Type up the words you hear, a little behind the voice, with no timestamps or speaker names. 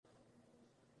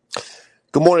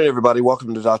Good morning, everybody.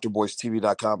 Welcome to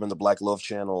drboystv.com and the Black Love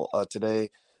Channel. Today,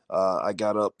 I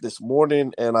got up this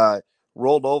morning and I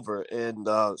rolled over, and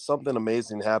something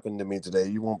amazing happened to me today.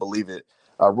 You won't believe it.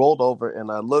 I rolled over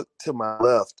and I looked to my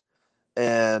left,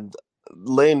 and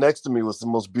laying next to me was the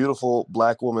most beautiful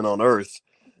Black woman on earth,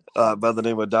 by the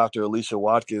name of Dr. Alicia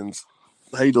Watkins.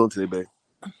 How you doing today, babe?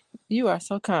 You are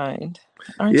so kind.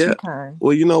 Aren't Yeah. you kind?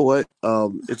 Well, you know what?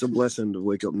 It's a blessing to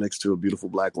wake up next to a beautiful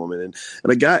Black woman. And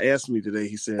a guy asked me today.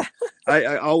 He said,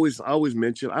 I always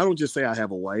mention. I don't just say I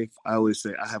have a wife. I always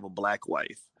say I have a Black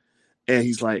wife. And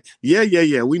he's like,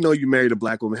 yeah. We know you married a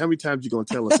Black woman. How many times you gonna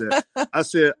tell us that? I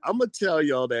said, I'm gonna tell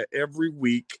y'all that every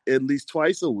week, at least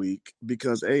twice a week,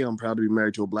 because A, I'm proud to be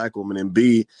married to a Black woman, and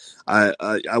B, I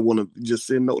want to just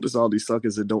send notice all these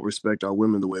suckers that don't respect our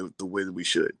women the way that we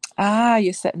should.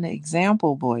 You're setting the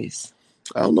example, boys.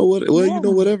 I don't know what. Well, Yeah.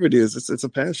 whatever it is, it's a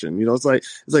passion. It's like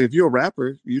if you're a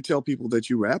rapper, you tell people that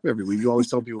you rap every week. You always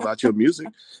tell people about your music.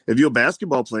 If you're a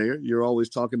basketball player, you're always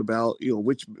talking about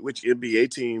which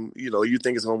NBA team you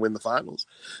think is going to win the finals.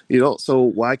 So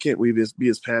why can't we just be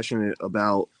as passionate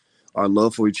about our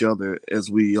love for each other as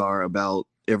we are about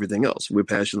everything else? We're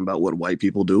passionate about what white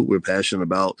people do. We're passionate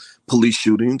about police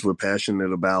shootings. We're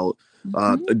passionate about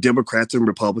hmm Democrats and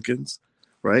Republicans,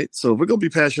 right? So if we're going to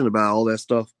be passionate about all that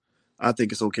stuff, I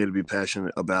think it's okay to be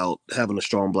passionate about having a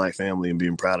strong Black family and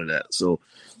being proud of that. So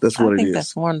that's I what it think is.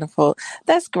 that's wonderful.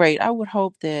 That's great. I would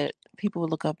hope that people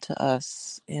would look up to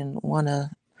us and want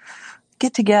to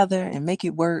get together and make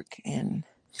it work and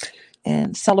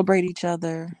celebrate each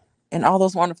other and all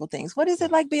those wonderful things. What is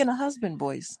it like being a husband,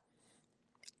 boys?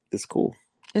 It's cool.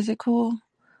 Is it cool?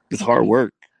 It's hard Okay.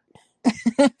 work.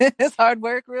 It's hard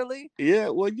work, really? Yeah,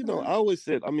 well, I always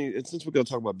said, I mean, and since we're going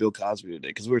to talk about Bill Cosby today,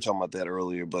 because we were talking about that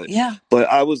earlier, but Yeah. but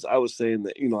I was saying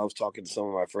that I was talking to some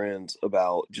of my friends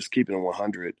about just keeping it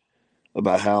 100,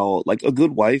 about how like a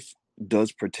good wife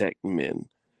does protect men.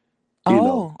 You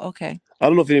know, Oh, okay. I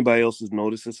don't know if anybody else has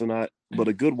noticed this or not, but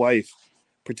a good wife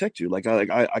protects you. I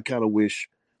kind of wish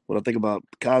when I think about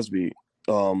Cosby,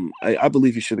 I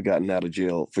believe he should have gotten out of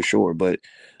jail for sure, but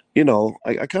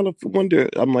I kind of wonder.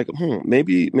 I'm like,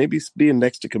 maybe being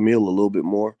next to Camille a little bit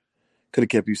more could have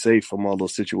kept you safe from all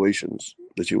those situations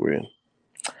that you were in.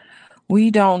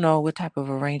 We don't know what type of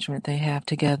arrangement they have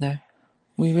together.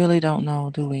 We really don't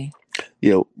know, do we?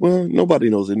 Yeah, well, nobody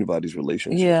knows anybody's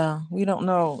relationship. Yeah, we don't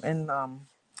know. And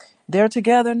they're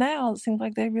together now. It seems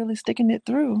like they're really sticking it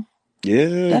through. Yeah,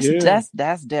 That's yeah, that's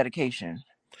that's dedication.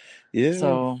 yeah,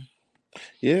 So,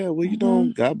 yeah. Well,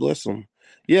 mhm. God bless them.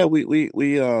 Yeah, we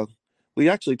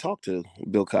actually talked to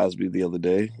Bill Cosby the other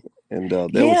day, and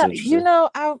that was Yeah, interesting.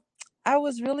 I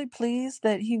was really pleased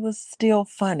that he was still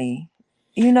funny.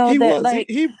 You know He that was like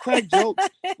he cracked jokes.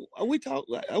 We talked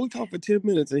for 10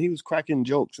 minutes, and he was cracking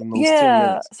jokes in those ten yeah,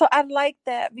 minutes. so I like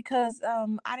that because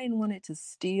I didn't want it to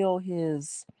steal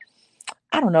his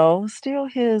I don't know, steal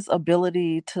his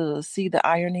ability to see the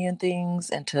irony in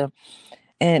things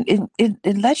and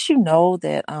it lets you know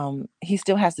that he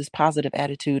still has this positive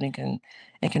attitude and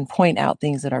can point out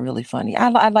things that are really funny.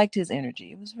 I liked his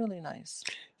energy. It was really nice.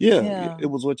 Yeah, Yeah. it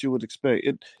was what you would expect.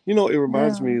 It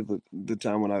reminds Yeah. me of the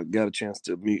time when I got a chance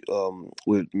to meet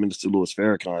with Minister Louis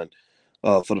Farrakhan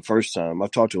for the first time.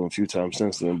 I've talked to him a few times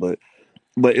since then, but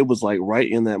it was like right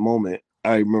in that moment.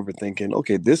 I remember thinking,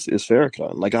 okay, this is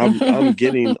Farrakhan. Like I'm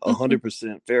getting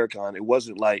 100% Farrakhan. It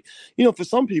wasn't like for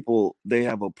some people they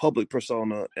have a public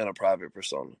persona and a private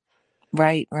persona.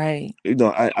 Right, right.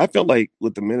 I felt like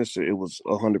with the minister, it was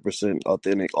 100%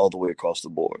 authentic all the way across the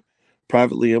board,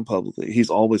 privately and publicly. He's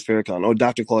always Farrakhan or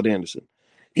Dr. Claude Anderson.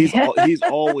 Yeah. He's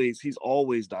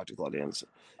always Dr. Claude Anderson.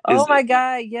 Oh Is my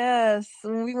God, yes.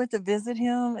 When we went to visit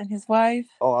him and his wife,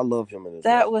 Oh, I love him and his that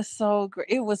wife. was so great.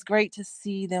 It was great to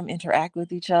see them interact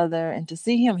with each other and to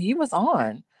see him. He was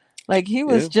on. Like he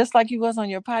was Yeah. just like he was on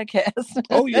your podcast.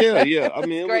 Oh yeah, yeah. I It's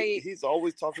mean, great. he's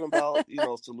always talking about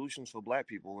solutions for Black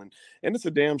people, and it's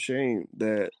a damn shame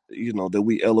that that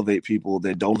we elevate people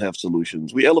that don't have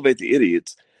solutions. We elevate the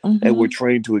idiots, and we're hmm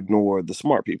trained to ignore the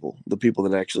smart people, the people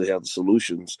that actually have the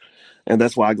solutions. And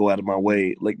that's why I go out of my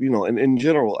way, like and in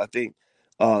general, I think,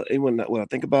 and when I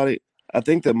think about it, I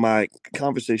think that my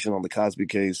conversation on the Cosby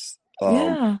case,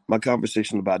 Yeah. my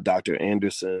conversation about Dr.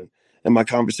 Anderson and my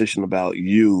conversation about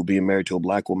you being married to a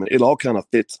Black woman, it all kind of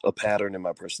fits a pattern in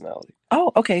my personality.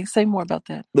 Oh, okay. Say more about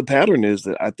that. The pattern is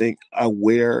that I think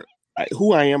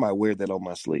who I am, I wear that on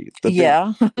my sleeve.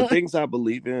 Yeah. The things I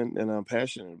believe in and I'm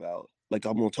passionate about, like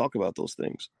I'm going to talk about those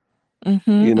things.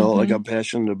 Mm-hmm, Like mm-hmm. I'm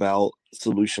passionate about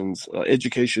solutions,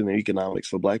 education and economics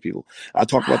for Black people. I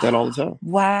talk about that all the time.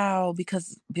 Wow,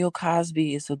 because Bill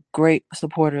Cosby is a great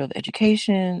supporter of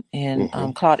education, and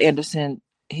Hmm. Claude Anderson,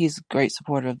 he's a great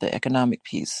supporter of the economic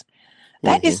piece.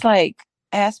 That Hmm. is like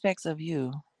aspects of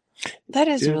you. That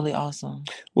is Yeah. really awesome.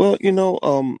 Well,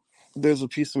 there's a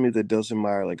piece of me that does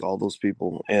admire like all those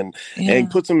people and Yeah.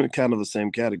 puts them in kind of the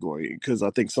same category because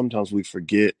I think sometimes we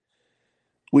forget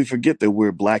that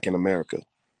we're Black in America.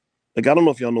 Like I don't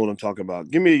know if y'all know what I'm talking about.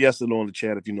 Give me a yes or no in the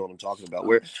chat if you know what I'm talking about. Oh,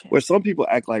 Where shit. where some people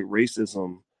act like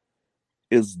racism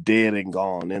is dead and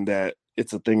gone and that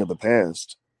it's a thing of the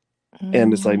past.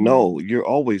 And it's like, Mm, no, you're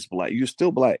always Black. You're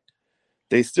still Black.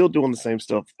 They still doing the same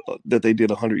stuff that they did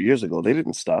 100 years ago. They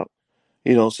didn't stop.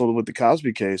 So with the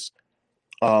Cosby case,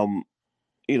 um,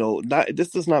 not this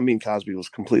does not mean Cosby was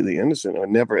completely innocent or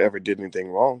never ever did anything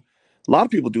wrong. A lot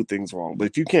of people do things wrong, but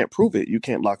if you can't prove it, you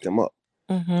can't lock them up.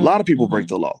 A mm-hmm, lot of people break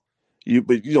mm-hmm, the law.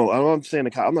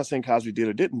 I'm not saying Cosby did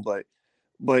or didn't, but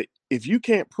if you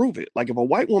can't prove it, like if a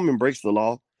white woman breaks the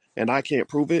law and I can't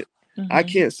prove it, I mm-hmm.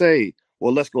 can't say,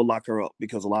 well, let's go lock her up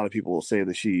because a lot of people will say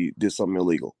that she did something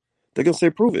illegal. They're gonna say,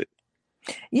 prove it.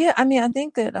 Yeah, I mean, I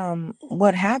think that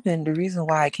what happened, the reason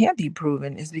why it can't be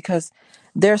proven is because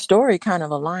their story kind of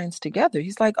aligns together.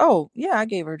 He's like, "Oh, yeah, I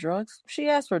gave her drugs. She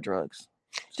asked for drugs.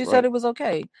 She said Right. it was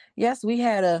okay. Yes, we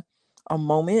had a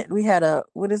moment. We had a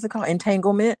what is it called?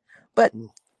 Entanglement, but Mm.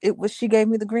 it was she gave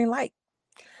me the green light.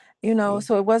 Yeah.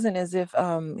 So it wasn't as if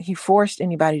he forced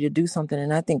anybody to do something,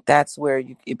 and I think that's where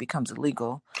it becomes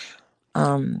illegal.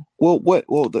 Um, Well,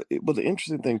 the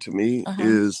interesting thing to me uh-huh.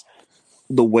 is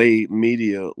the way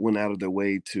media went out of their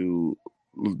way to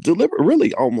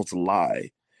really almost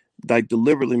lie, like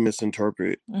deliberately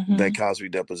misinterpret that Mm-hmm. Cosby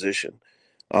deposition.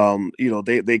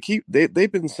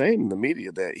 They've been saying in the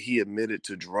media that he admitted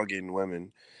to drugging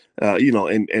women,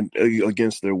 and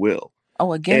against their will,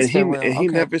 Oh, and against he their and will. he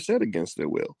Okay. never said against their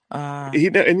will. Uh, He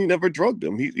never drugged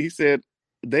them. He said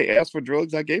they asked for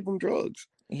drugs, I gave them drugs.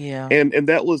 yeah. And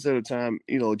that was at a time,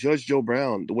 Judge Joe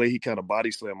Brown, the way he kind of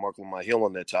body slammed Mark Lamont Hill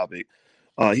on that topic,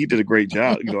 he did a great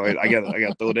job. I got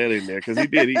to throw that in there because he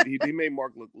did. He made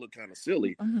Mark look kind of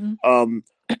silly. Mm-hmm. Um,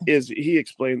 is he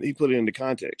explained? He put it into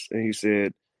context, and he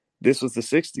said, "This was the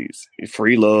 '60s,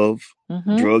 free love,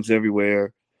 Mm-hmm. drugs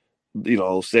everywhere.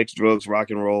 Sex, drugs, rock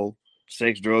and roll,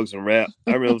 sex, drugs, and rap."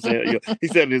 I remember saying, he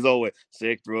said it his own way: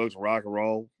 sex, drugs, rock and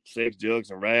roll, sex, drugs,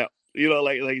 and rap.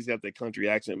 Like he's got that country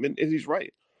accent, and he's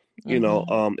right.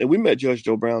 Mm-hmm. And we met Judge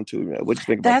Joe Brown too. Man. What do you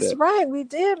think about That's that? right. We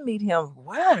did meet him.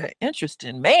 What an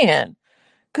interesting man.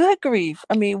 Good grief.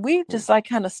 I mean, we just like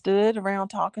kind of stood around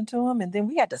talking to him, and then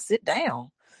we had to sit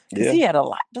down because Yeah, he had a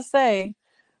lot to say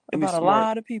and he's about a smart.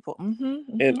 lot of people. Mm-hmm,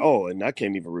 And mm-hmm. and I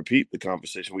can't even repeat the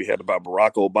conversation we had about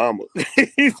Barack Obama.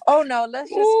 Oh no,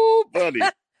 Oh, buddy.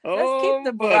 let's keep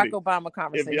the Oh, Barack buddy. Obama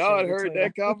If y'all conversation had heard between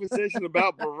that conversation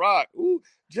about Barack,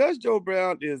 Judge Joe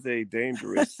Brown is a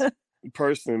dangerous them.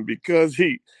 person because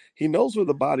he knows where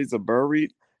the bodies are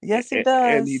buried, Yes, he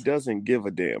and he does. doesn't give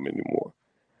a damn anymore.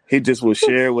 He just will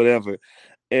share whatever.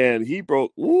 And he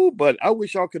broke. But I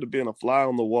wish y'all could have been a fly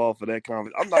on the wall for that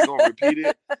conversation. I'm not gonna repeat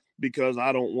it because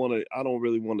I don't want to. I don't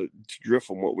really want to drift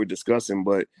from what we're discussing.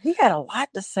 But He had a lot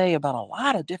to say about a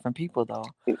lot of different people, though.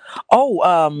 Oh,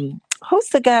 who's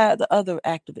the guy, the other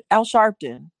actor, Al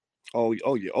Sharpton?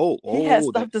 oh yeah, He had that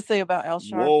stuff to say about Al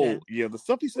whoa, Sharpton. yeah, the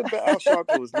stuff he said about Al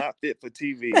Sharpton was not fit for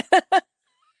TV.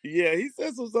 Yeah, he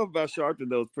said some stuff about Sharpton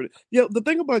that was pretty. Yeah, the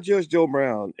thing about Judge Joe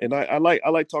Brown, and I like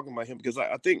talking about him because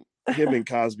I think him and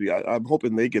Cosby, I'm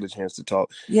hoping they get a chance to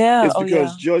talk. Yeah. It's Oh,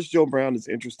 because yeah. Judge Joe Brown is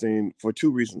interesting for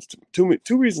two reasons.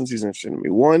 Two reasons he's interesting to me.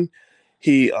 One,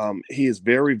 he is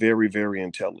very, very, very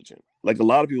intelligent. Like a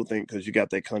lot of people think because you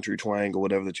got that country twang or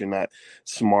whatever that you're not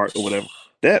smart or whatever.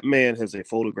 That man has a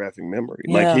photographic memory.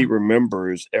 Like he Yeah.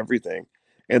 remembers everything.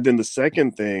 And then the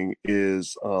second thing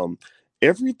is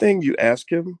everything you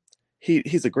ask him,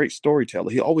 he's a great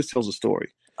storyteller. He always tells a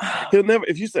story. He'll never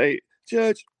if you say,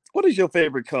 Judge, what is your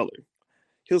favorite color?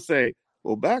 He'll say,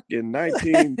 well, back in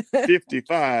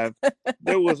 1955,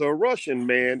 there was a Russian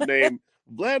man named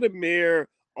Vladimir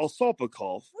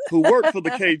Osopakov who worked for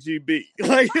the KGB.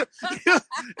 Like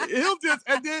he'll just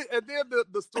and then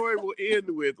the story will end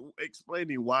with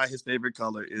explaining why his favorite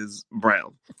color is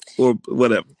brown or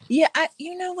whatever. Yeah.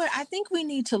 You know what? I think we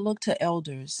need to look to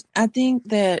elders. I think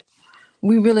that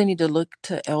we really need to look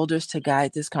to elders to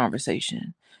guide this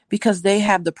conversation because they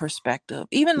have the perspective.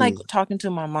 Even like Mm, talking to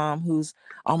my mom, who's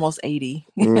almost 80,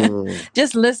 mm,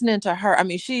 just listening to her. I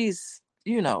mean, she's,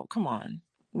 come on.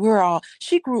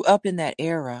 She grew up in that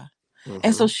era.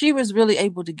 And so mm-hmm. she was really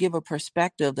able to give a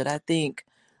perspective that I think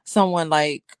someone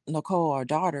like Nicole, our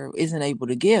daughter, isn't able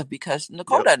to give because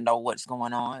Nicole Yep. doesn't know what's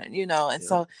going on, and Yep.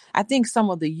 so I think some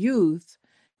of the youth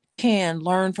can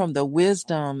learn from the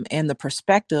wisdom and the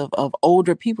perspective of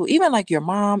older people, even like your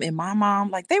mom and my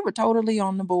mom. Like they were totally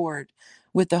on the board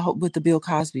with the Bill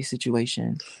Cosby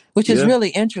situation, which is Yeah. really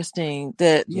interesting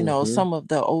that Hmm. some of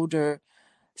the older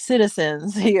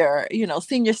citizens here,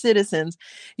 senior citizens,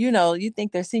 you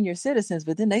think they're senior citizens,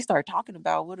 but then they start talking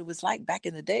about what it was like back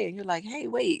in the day, and you're like, hey,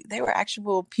 wait, they were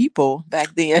actual people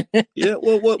back then. Yeah.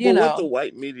 Well, what you but what the know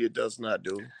white media does not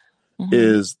do hmm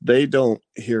is they don't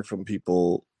hear from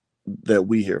people that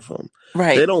we hear from. They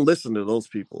right. don't listen to those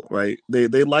people, right? They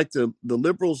like to the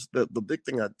liberals. The big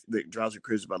thing that drives me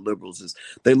crazy about liberals is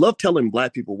they love telling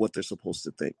black people what they're supposed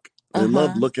to think. They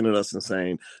love Uh-huh. looking at us and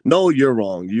saying, "No, you're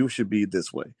wrong. You should be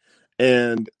this way."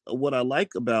 And what I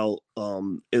like about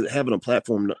having a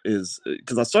platform is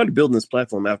because I started building this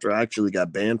platform after I actually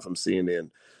got banned from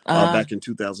CNN uh back in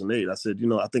 2008. I said,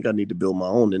 I think I need to build my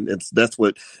own, and that's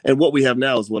what we have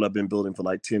now is what I've been building for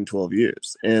like 10, 12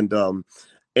 years.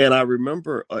 And I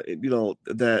remember,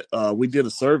 that we did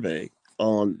a survey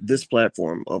on this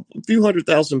platform of a few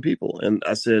 100,000 people. And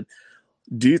I said,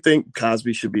 do you think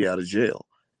Cosby should be out of jail?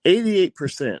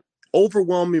 88%,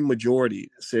 overwhelming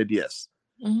majority said yes.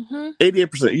 hmm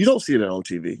 88%. You don't see that on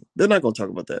TV. They're not going to talk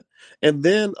about that. And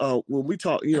then when we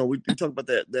talk, we talk about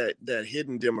that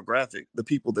hidden demographic, the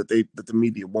people that the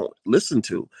media won't listen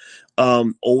to,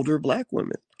 older black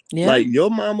women, yeah. like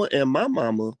your mama and my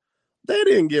mama. They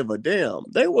didn't give a damn.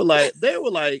 They were like,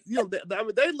 I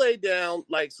mean, they laid down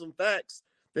like some facts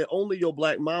that only your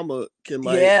black mama can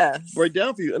like break Yes.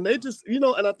 down for you. And they just, and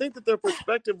I think that their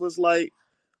perspective was like,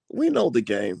 we know the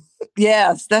game.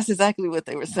 Yes, that's exactly what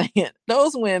they were saying.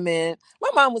 Those women, my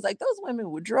mom was like, those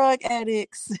women were drug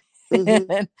addicts Hmm.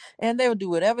 and they would do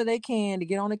whatever they can to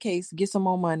get on the case, get some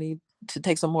more money to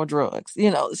take some more drugs.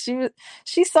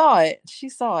 She saw it. She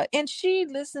saw it. And she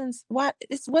listens.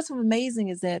 What's amazing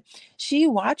is that she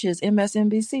watches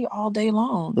MSNBC all day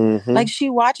long. Like Hmm. she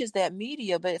watches that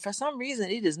media, but for some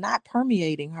reason it is not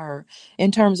permeating her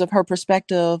in terms of her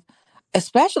perspective,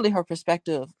 especially her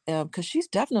perspective, because she's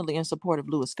definitely in support of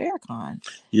Louis Farrakhan,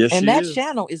 Yes, and she that is.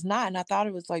 channel is not. And I thought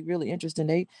it was like really interesting.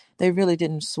 They really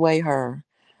didn't sway her,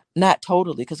 not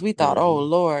totally, because we thought, oh Hmm.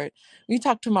 Lord. We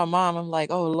talked to my mom. I'm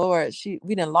like, oh Lord,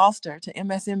 we didn't lost her to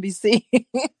MSNBC.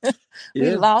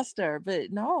 We Yeah. lost her,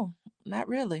 but no, not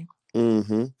really.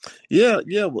 Hmm. Yeah,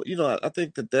 yeah. Well, I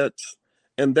think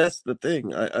that's the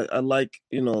thing. I like,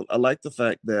 I like the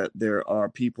fact that there are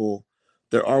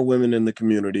women in the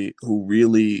community who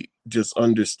really just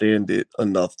understand it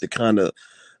enough to kind of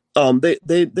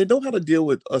they know how to deal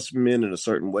with us men in a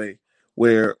certain way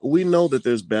where we know that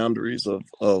there's boundaries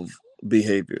of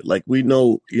behavior. Like we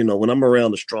know, when I'm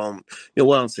around a strong,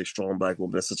 well, I don't say strong black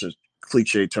woman, that's such a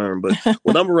cliche term, but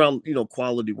when I'm around,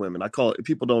 quality women, I call it,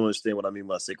 people don't understand what I mean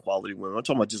when I say quality women. I'm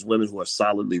talking about just women who are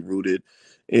solidly rooted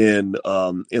in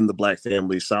the black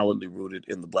family, solidly rooted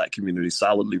in the black community,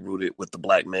 solidly rooted with the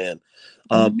black man.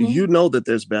 Hmm. You know that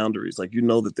there's boundaries, like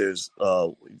that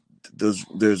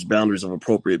there's boundaries of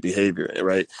appropriate behavior,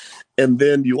 right? And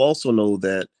then you also know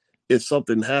that if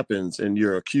something happens and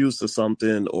you're accused of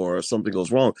something or something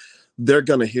goes wrong, they're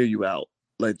gonna hear you out.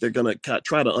 Like they're gonna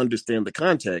try to understand the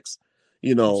context.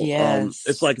 It's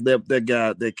Yes. like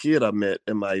that kid I met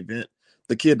in my event.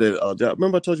 The kid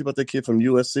remember I told you about that kid from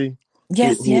USC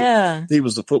Yes. who Yeah. he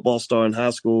was a football star in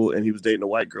high school and he was dating a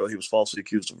white girl. He was falsely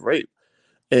accused of rape,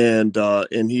 and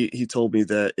he told me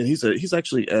that, and he's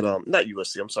actually at not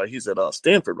USC. I'm sorry, he's at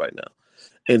Stanford right now.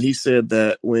 And he said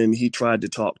that when he tried to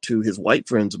talk to his white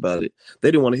friends about it, they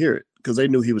didn't want to hear it because they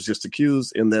knew he was just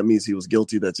accused, and that means he was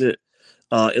guilty. That's it.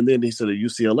 And then he said at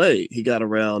UCLA, he got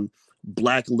around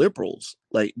black liberals,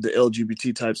 like the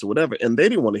LGBT types or whatever, and they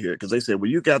didn't want to hear it because they said,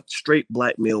 well, you got straight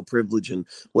black male privilege and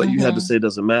what you had to Hmm. say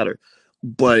doesn't matter.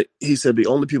 But he said the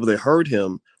only people that heard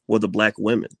him were the black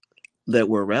women that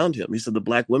were around him. He said the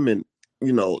black women,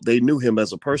 they knew him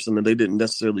as a person and they didn't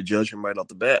necessarily judge him right off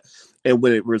the bat. And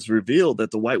when it was revealed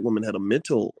that the white woman had a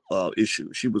mental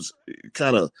issue, she was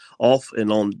kind of off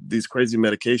and on these crazy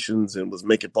medications and was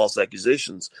making false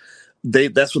accusations.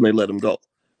 That's when they let him go.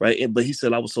 Right. But he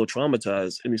said, I was so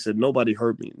traumatized. And he said, nobody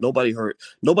heard me. Nobody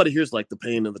hears like the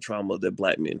pain and the trauma that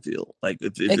black men feel. Like,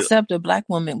 Except a black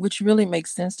woman, which really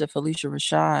makes sense that Felicia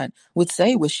Rashad would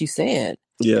say what she said.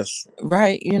 yes.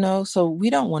 Right, so we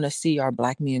don't want to see our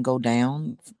black men go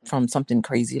down from something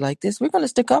crazy like this. We're going to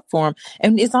stick up for them.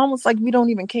 And it's almost like we don't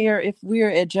even care if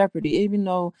we're at jeopardy, even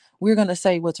though we're going to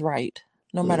say what's right,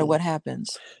 no matter Mm. what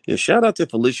happens. Yeah. Shout out to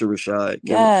Felicia Rashad.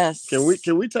 Can Yes.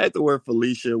 we type the word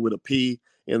Felicia with a P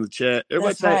in the chat.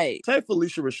 Everybody That's right. type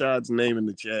Felicia Rashad's name in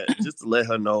the chat just to let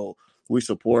her know we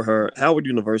support her. Howard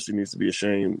University needs to be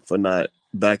ashamed for not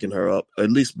backing her up, or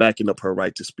at least backing up her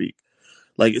right to speak.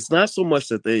 Like, it's not so much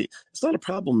that it's not a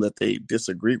problem that they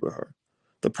disagree with her.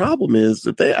 The problem is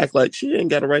that they act like she ain't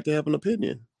got a right to have an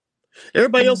opinion.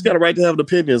 Everybody else got a right to have an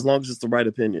opinion as long as it's the right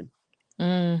opinion.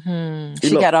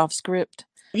 She got off script.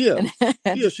 Yeah.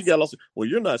 Yeah, she got lost. Well,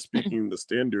 you're not speaking the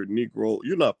standard Negro.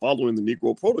 You're not following the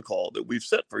Negro protocol that we've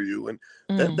set for you. And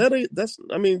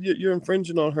you're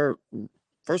infringing on her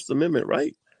First Amendment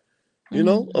right.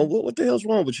 What the hell's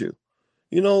wrong with you?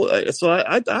 So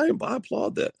I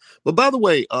applaud that. But by the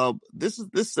way, this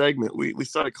segment we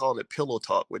started calling it Pillow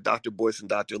Talk with Dr. Boyce and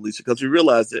Dr. Alicia, because we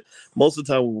realized that most of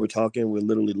the time when we're talking, we're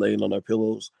literally laying on our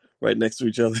pillows right next to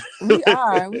each other. We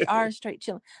are straight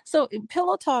chilling. So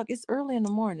Pillow Talk is early in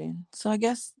the morning. So I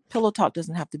guess Pillow Talk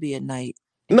doesn't have to be at night.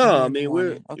 No, I mean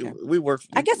we work.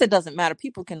 I guess it doesn't matter.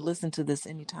 People can listen to this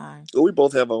anytime. We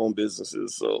both have our own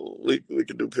businesses, so we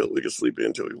can we can sleep in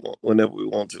until we want, whenever we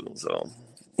want to. So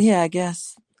yeah, I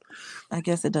guess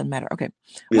it doesn't matter. Okay,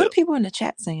 what are people in the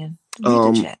chat saying?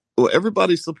 Read the chat. Well,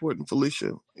 everybody's supporting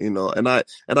Felicia, and I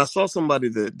saw somebody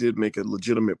that did make a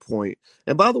legitimate point.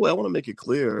 And by the way, I want to make it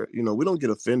clear, we don't get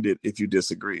offended if you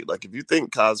disagree. Like, if you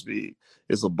think Cosby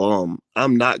is a bum,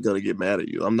 I'm not going to get mad at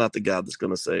you. I'm not the guy that's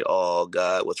going to say, "Oh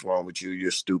God, what's wrong with you?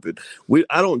 You're stupid."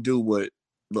 I don't do what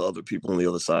the other people on the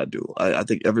other side do. I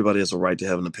think everybody has a right to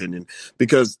have an opinion,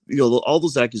 because all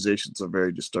those accusations are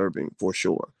very disturbing for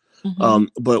sure.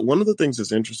 But one of the things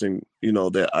that's interesting,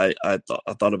 that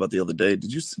I thought about the other day.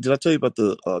 Did I tell you about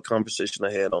the conversation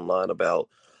I had online about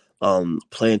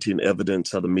planting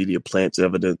evidence, how the media plants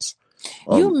evidence?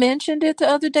 You mentioned it the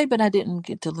other day, but I didn't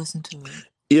get to listen to it.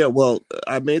 Yeah, well,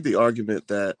 I made the argument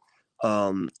that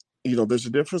there's a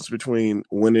difference between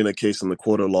winning a case in the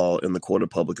court of law and the court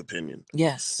of public opinion.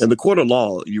 Yes. In the court of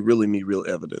law, you really need real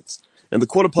evidence. In the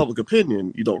court of public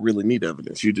opinion, you don't really need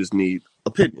evidence. You just need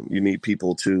opinion. You need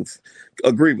people to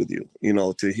agree with you. You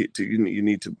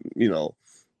need to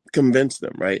convince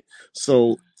them, right?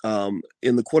 So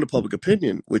in the court of public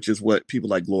opinion, which is what people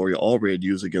like Gloria Allred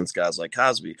use against guys like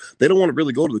Cosby, they don't want to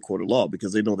really go to the court of law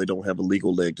because they know they don't have a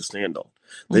legal leg to stand on.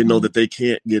 They know that they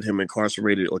can't get him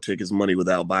incarcerated or take his money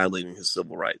without violating his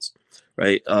civil rights,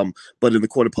 right? But in the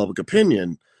court of public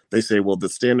opinion, they say, well, the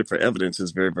standard for evidence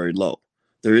is very, very low.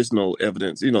 There is no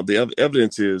evidence. The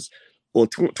evidence is, well,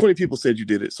 20 people said you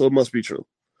did it, so it must be true.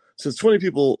 Since 20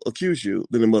 people accuse you,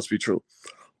 then it must be true.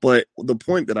 But the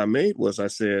point that I made was, I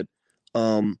said,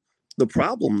 the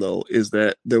problem, though, is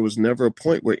that there was never a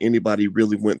point where anybody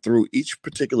really went through each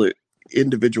particular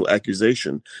individual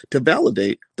accusation to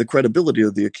validate the credibility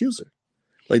of the accuser.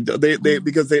 Like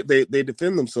because they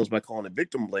defend themselves by calling it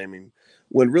victim blaming,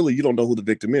 when really you don't know who the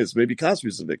victim is. Maybe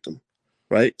Cosby's the victim,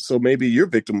 right? So maybe you're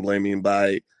victim blaming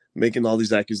by making all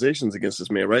these accusations against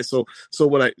this man, right? So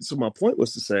my point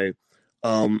was to say,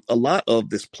 a lot of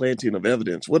this planting of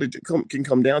evidence, what it can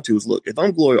come down to is, look, if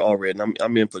I'm Gloria Allred and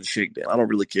I'm in for the shakedown, I don't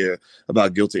really care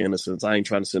about guilt or innocence. I ain't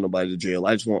trying to send nobody to jail.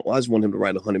 I just want him to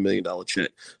write $100 million check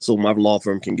so my law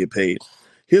firm can get paid.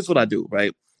 Here's what I do,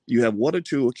 right? You have one or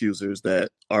two accusers that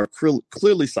are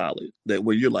clearly solid, that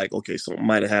where you're like, okay, something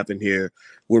might have happened here.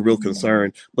 We're real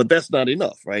concerned, but that's not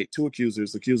enough, right? Two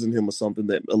accusers accusing him of something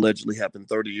that allegedly happened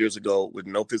 30 years ago with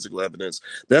no physical evidence.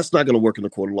 That's not going to work in the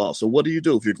court of law. So what do you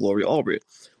do if you're Gloria Allred?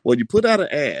 Well, you put out an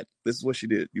ad. This is what she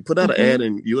did. You put out an ad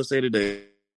in USA Today.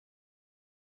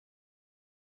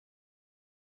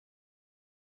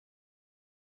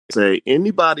 Say,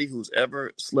 anybody who's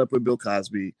ever slept with Bill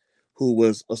Cosby, who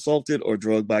was assaulted or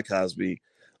drugged by Cosby,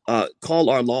 call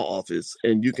our law office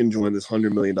and you can join this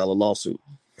 $100 million lawsuit.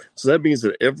 So that means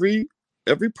that every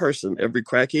person, every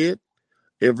crackhead,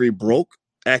 every broke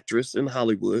actress in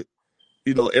Hollywood,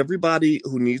 everybody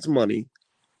who needs money,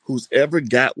 who's ever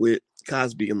got with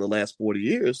Cosby in the last 40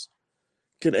 years,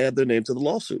 can add their name to the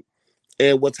lawsuit.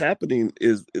 And what's happening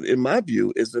is, in my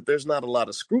view, is that there's not a lot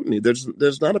of scrutiny.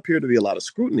 There's not appear to be a lot of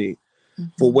scrutiny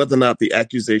for whether or not the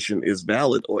accusation is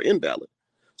valid or invalid.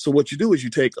 So what you do is you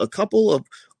take a couple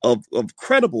of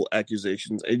credible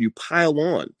accusations and you pile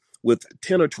on with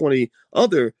 10 or 20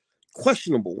 other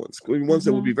questionable ones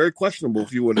that would be very questionable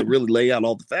if you were to really lay out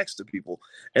all the facts to people.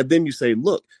 And then you say,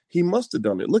 look, he must have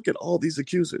done it. Look at all these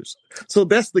accusers. So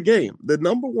that's the game. The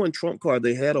number one trump card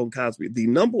they had on Cosby,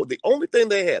 the only thing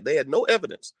they had no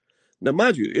evidence. Now,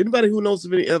 mind you, anybody who knows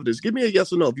of any evidence, give me a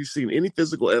yes or no if you've seen any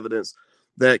physical evidence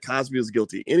that Cosby is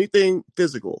guilty. Anything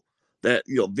physical that,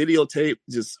 videotape,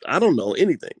 just, I don't know,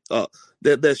 anything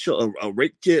that show a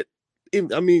rape kit.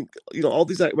 All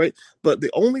these, right? But the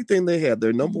only thing they had,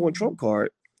 their number one trump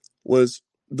card, was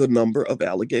the number of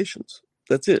allegations.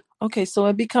 That's it. Okay, so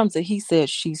it becomes a he said,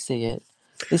 she said.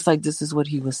 It's like this is what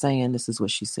he was saying, this is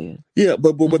what she said. Yeah,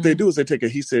 but what they Mm-hmm. do is they take a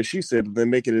he said, she said, and then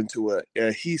make it into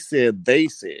a he said, they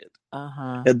said.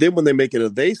 Uh-huh. And then when they make it a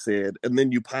they said, and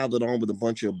then you pile it on with a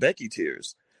bunch of Becky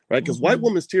tears, right? Because white Mm-hmm.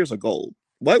 woman's tears are gold.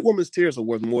 White woman's tears are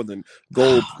worth more than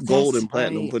gold, Oh, gold that's and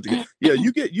platinum right. put together. Yeah,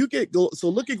 you get gold. So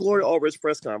look at Gloria Allred's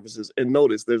press conferences and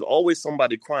notice there's always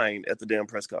somebody crying at the damn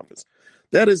press conference.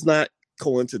 That is not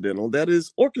coincidental. That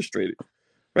is orchestrated,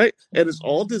 right? And it's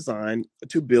all Mm-hmm. designed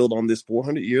to build on this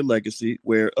 400-year legacy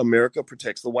where America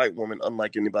protects the white woman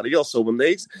unlike anybody else. So when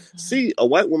they Mm-hmm. see a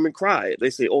white woman cry,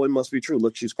 they say, "Oh, it must be true.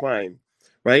 Look, she's crying,"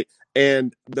 right?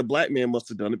 And the black man must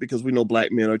have done it because we know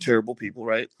black men are terrible people,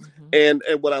 right? Mm-hmm. And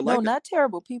what I No, like not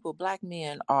terrible people. Black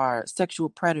men are sexual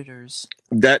predators,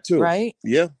 that too, right?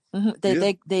 yeah, Mm-hmm. They, yeah,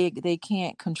 they they they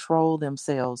can't control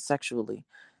themselves sexually.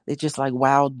 They're just like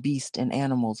wild beasts and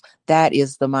animals. That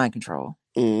is the mind control.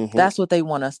 mm-hmm, That's what they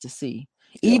want us to see.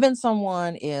 yeah, Even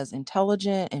someone as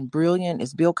intelligent and brilliant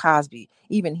as Bill Cosby,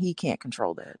 even he can't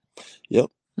control that.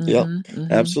 yep, yep, Mm-hmm. Mm-hmm.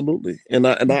 absolutely. And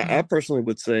I Mm-hmm. personally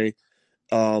would say,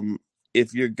 um,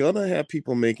 if you're gonna have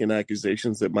people making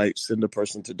accusations that might send a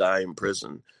person to die in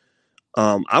prison,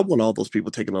 I want all those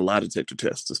people taking a lie detector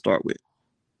test to start with,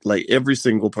 like every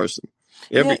single person,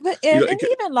 Yeah, every but you know, and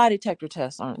even lie detector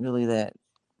tests aren't really that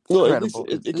well, at least credible.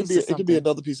 it At could least be it's it could be something.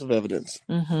 another piece of evidence.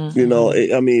 Mm-hmm.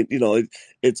 Mm-hmm. I mean,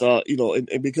 it's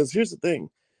and because here's the thing,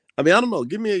 I mean, I don't know.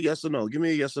 Give me a yes or no. Give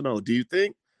me a yes or no. Do you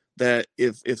think that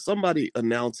if somebody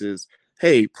announces,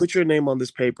 "Hey, put your name on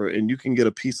this paper and you can get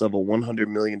a piece of a $100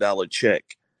 million check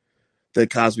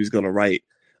that Cosby's going to write,"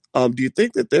 do you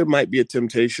think that there might be a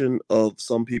temptation of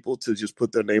some people to just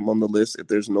put their name on the list if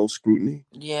there's no scrutiny?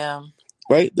 Yeah.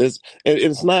 Right? And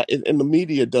it's not, and the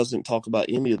media doesn't talk about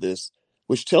any of this,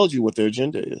 which tells you what their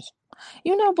agenda is.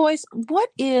 Boys, what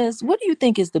do you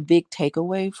think is the big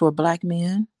takeaway for black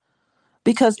men?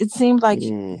 Because it seemed like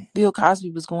Mm, Bill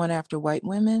Cosby was going after white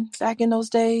women back in those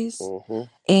days. mm-hmm,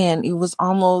 And it was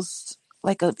almost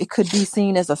like it could be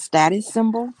seen as a status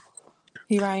symbol.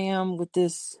 Here I am with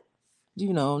this,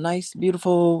 nice,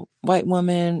 beautiful white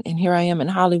woman, and here I am in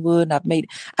Hollywood, and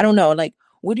I don't know, like,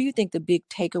 what do you think the big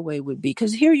takeaway would be?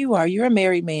 Because here you are, you're a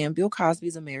married man. Bill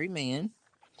Cosby's a married man.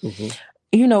 mm-hmm.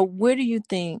 Where do you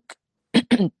think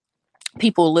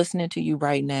people listening to you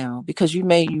right now, because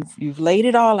you've laid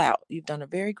it all out. You've done a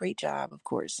very great job, of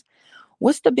course.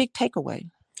 What's the big takeaway?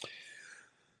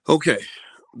 Okay.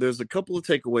 There's a couple of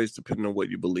takeaways depending on what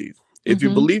you believe. If you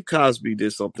Mm-hmm. believe Cosby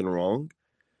did something wrong,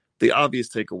 the obvious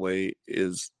takeaway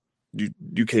is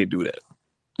you can't do that.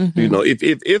 Mm-hmm.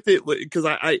 If it because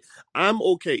I'm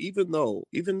okay, even though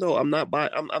I'm not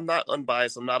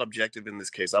unbiased, I'm not objective in this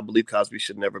case. I believe Cosby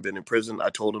should never been in prison. I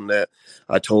told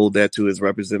that to his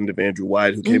representative Andrew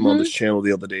White, who came on Mm-hmm. this channel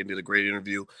the other day and did a great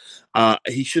interview.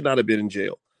 He should not have been in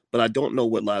jail, but I don't know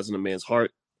what lies in a man's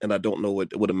heart, and I don't know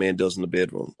what a man does in the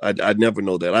bedroom. I never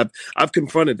know that. I've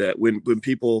confronted that when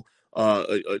people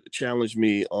challenged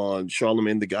me on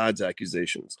Charlemagne the God's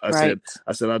accusations. Right.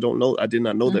 I said, I don't know. I did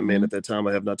not know that man Mm-hmm. at that time.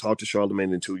 I have not talked to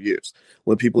Charlemagne in 2 years.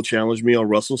 When people challenged me on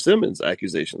Russell Simmons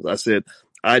accusations, I said,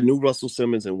 I knew Russell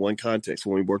Simmons in one context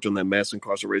when we worked on that mass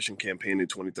incarceration campaign in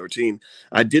 2013.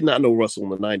 I did not know Russell in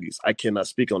the 90s. I cannot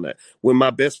speak on that. When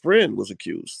my best friend was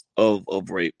accused of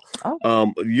rape Oh.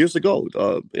 years ago,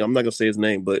 I'm not going to say his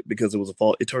name, but because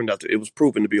it turned out it was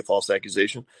proven to be a false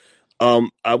accusation.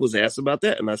 I was asked about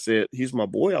that, and I said, "He's my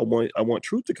boy. I want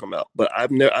truth to come out." But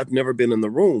I've never been in the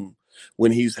room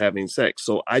when he's having sex,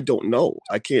 so I don't know.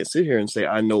 I can't sit here and say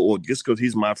I know, or just because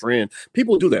he's my friend.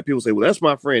 People do that. People say, "Well, that's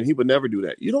my friend. He would never do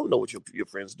that." You don't know what your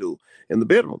friends do in the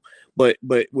bedroom. But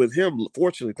with him,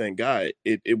 fortunately, thank God,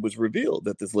 it was revealed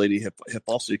that this lady had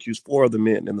falsely accused 4 other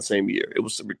men in the same year. It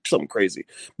was something crazy.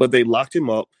 But they locked him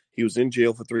up. He was in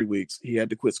jail for 3 weeks. He had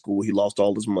to quit school. He lost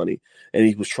all his money, and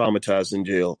he was traumatized in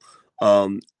jail.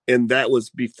 And that was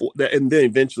before that, and then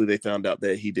eventually they found out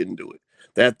that he didn't do it.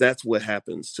 That's what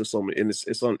happens to so many, and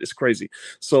it's crazy.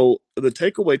 So the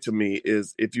takeaway to me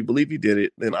is, if you believe he did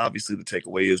it, then obviously the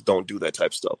takeaway is don't do that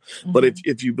type of stuff. But Mm-hmm.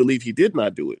 if you believe he did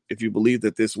not do it, if you believe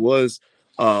that this was,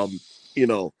 um, you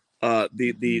know,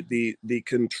 Mm-hmm. the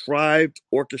contrived,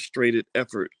 orchestrated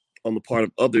effort on the part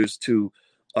of others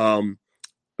um,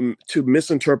 to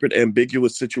misinterpret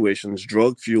ambiguous situations,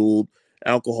 drug fueled,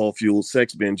 alcohol fueled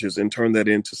sex binges, and turn that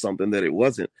into something that it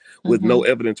wasn't with Mm-hmm. no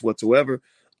evidence whatsoever.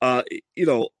 Uh,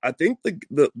 I think the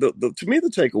to me the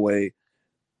takeaway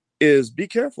is be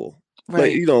careful.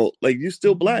 Like Right. like you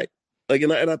still Mm-hmm. black. Like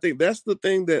and I think that's the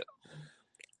thing that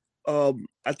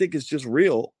I think is just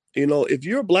real. If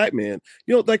you're a black man,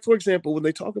 like for example, when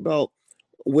they talk about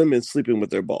women sleeping with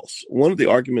their boss. One of the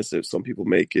arguments that some people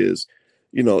make is,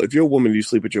 if you're a woman, you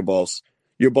sleep with your boss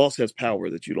has power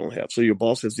that you don't have. So your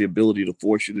boss has the ability to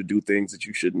force you to do things that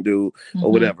you shouldn't do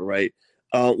or whatever, right?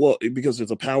 Well, because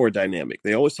there's a power dynamic.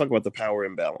 They always talk about the power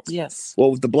imbalance. Yes.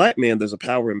 Well, with the black man, there's a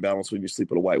power imbalance when you sleep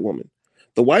with a white woman.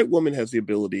 The white woman has the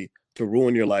ability to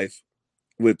ruin your life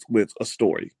with a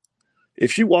story.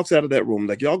 If she walks out of that room,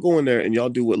 like y'all go in there and y'all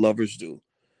do what lovers do,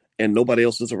 and nobody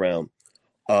else is around,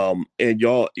 and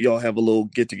y'all have a little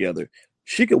get together,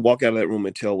 she could walk out of that room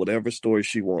and tell whatever story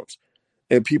she wants,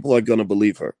 and people are gonna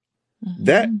believe her.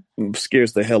 That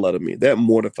scares the hell out of me. That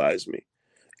mortifies me.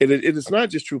 And it is not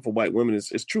just true for white women.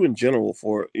 It's true in general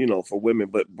for for women,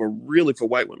 but really for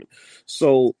white women.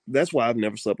 So that's why I've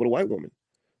never slept with a white woman,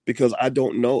 because I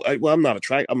don't know. I'm not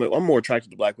attracted. I'm more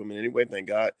attracted to black women anyway, thank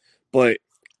God. But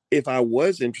if I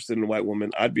was interested in a white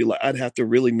woman, I'd have to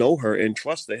really know her and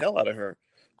trust the hell out of her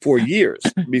for years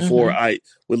before I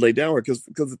would lay down her. Because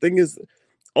the thing is,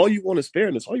 all you want is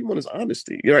fairness. All you want is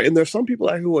honesty. And there's some people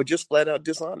out here who are just flat out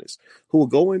dishonest, who will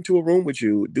go into a room with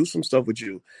you, do some stuff with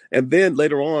you, and then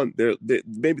later on,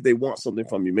 maybe they want something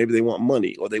from you. Maybe they want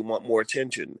money or they want more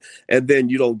attention, and then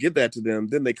you don't give that to them.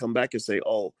 Then they come back and say,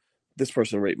 "Oh, this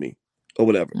person raped me," or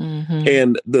whatever.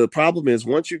 And the problem is,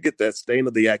 once you get that stain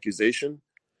of the accusation,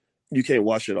 you can't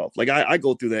wash it off. Like I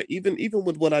go through that even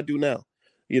with what I do now.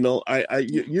 You,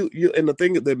 and the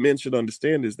thing that men should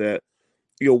understand is that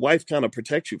your wife kind of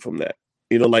protects you from that.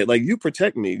 Like you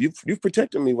protect me. You've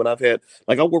protected me when I've had,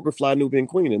 like, I work with Fly Nubian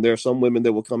Queen, and there are some women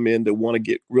that will come in that want to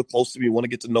get real close to me, want to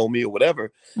get to know me or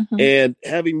whatever. And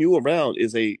having you around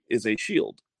is a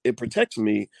shield. It protects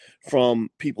me from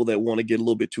people that want to get a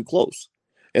little bit too close.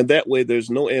 And that way there's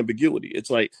no ambiguity. It's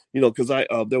like, because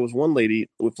there was one lady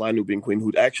with Fly Nubian Queen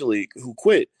who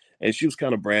quit, and she was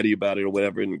kind of bratty about it or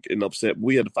whatever, and upset.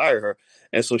 We had to fire her.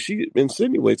 And so she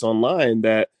insinuates online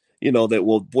that,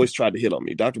 Boyce tried to hit on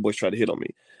me. Dr. Boyce tried to hit on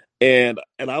me. And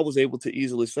I was able to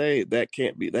easily say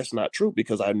that's not true,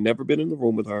 because I've never been in the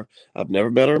room with her. I've never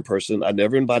met her in person. I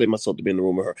never invited myself to be in the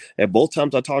room with her. And both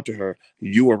times I talked to her,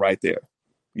 you were right there.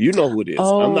 You know who it is.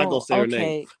 I'm not gonna say her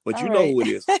name, but All you know right. who it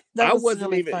is. That I was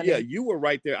wasn't really even, funny. yeah, you were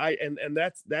right there. And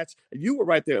that's you were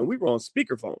right there, and we were on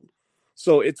speakerphone.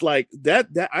 So it's like that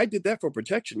I did that for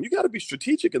protection. You got to be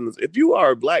strategic in this. If you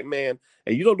are a black man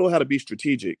and you don't know how to be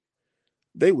strategic,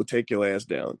 they will take your ass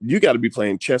down. You got to be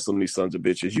playing chess on these sons of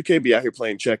bitches. You can't be out here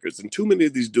playing checkers. And too many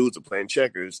of these dudes are playing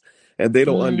checkers, and they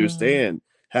don't understand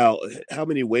how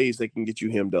many ways they can get you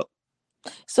hemmed up.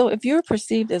 So if you're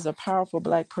perceived as a powerful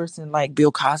black person, like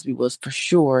Bill Cosby was for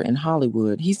sure in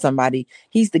Hollywood, he's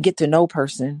the get to know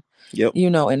person, Yep.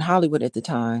 in Hollywood at the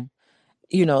time,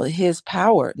 his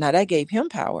power. Now that gave him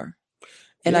power.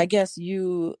 And Yeah. I guess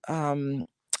you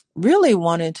really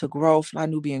wanted to grow Fly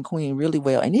Nubian Queen really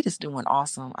well. And it is doing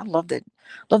awesome. I love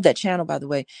that channel, by the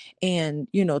way. And,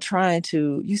 trying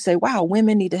to, you say, wow,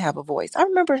 women need to have a voice. I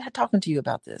remember talking to you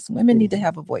about this. Women need to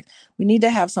have a voice. We need to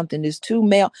have something that's too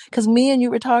male. Because me and you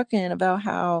were talking about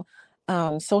how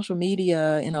social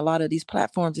media and a lot of these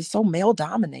platforms is so male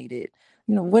dominated.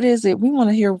 What is it? We want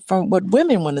to hear from what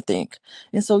women want to think.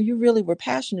 And so you really were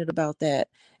passionate about that.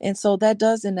 And so that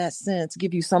does, in that sense,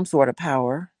 give you some sort of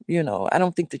power. I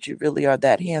don't think that you really are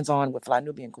that hands-on with Fly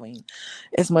Nubian Queen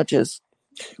as much as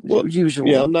Well, yeah,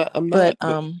 usual. I'm But not,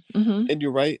 but and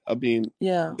you're right. I mean,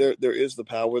 yeah, there is the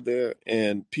power there,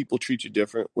 and people treat you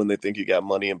different when they think you got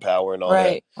money and power and all that.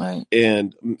 right, right,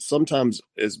 And sometimes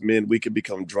as men, we can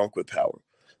become drunk with power.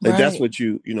 Like that's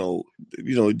right.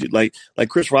 what like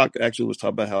Chris Rock actually was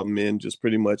talking about how men just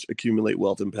pretty much accumulate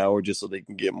wealth and power just so they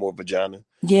can get more vagina.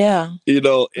 Yeah.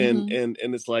 And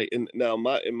it's like, and now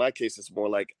in my case it's more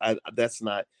like that's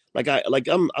not like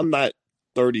I'm not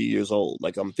 30 years old,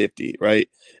 like I'm 50, right?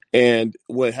 And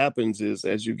what happens is,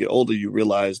 as you get older, you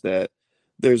realize that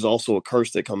there's also a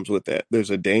curse that comes with that.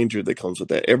 There's a danger that comes with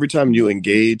that. Every time you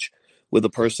engage with a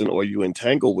person or you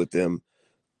entangle with them,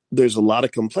 there's a lot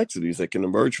of complexities that can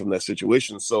emerge from that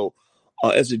situation. So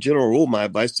as a general rule, my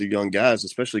advice to young guys,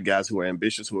 especially guys who are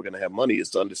ambitious, who are going to have money, is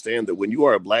to understand that when you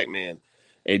are a black man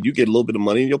and you get a little bit of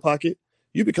money in your pocket,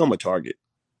 you become a target.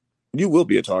 You will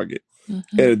be a target. And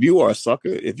if you are a sucker,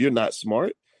 if you're not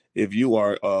smart, if you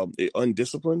are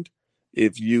undisciplined,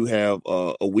 if you have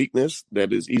a weakness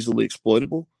that is easily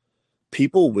exploitable,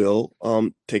 people will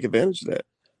take advantage of that.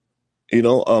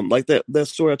 Like that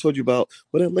story I told you about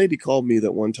when that lady called me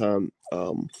that one time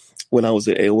when I was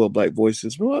at AOL Black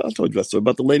Voices. Well, I told you that story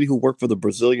about the lady who worked for the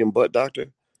Brazilian butt doctor.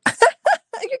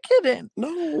 You're kidding.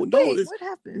 No, Wait, what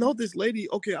happened? this lady.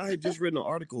 Okay, I had just written an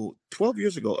article 12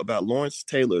 years ago about Lawrence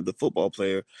Taylor, the football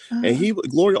player, and Uh,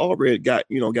 Gloria Allred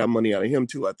got money out of him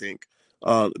too, I think.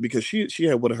 because she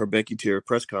had one of her Becky Tier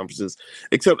press conferences.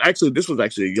 Except actually, this was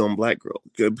actually a young black girl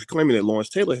claiming that Lawrence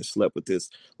Taylor had slept with this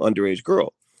underage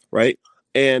girl, right?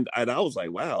 And I was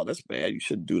like, wow, that's bad. You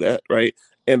shouldn't do that, right?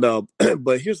 And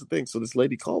but here's the thing. So this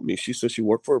lady called me. She said she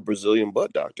worked for a Brazilian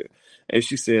butt doctor, and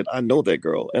she said I know that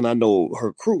girl, and I know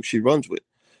her crew she runs with.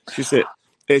 She said,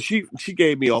 and she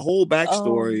gave me a whole Oh.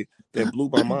 backstory that blew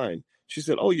my mind. She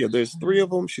said, "Oh yeah, there's three of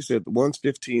them." She said, "One's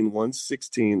 15, one's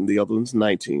 16, the other one's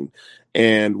 19."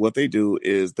 And what they do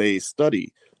is they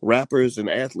study rappers and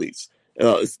athletes,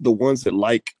 it's the ones that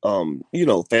like,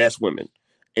 fast women.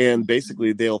 And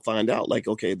basically, they'll find out like,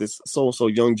 okay, this so and so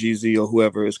young Jeezy or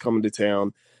whoever is coming to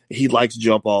town. He likes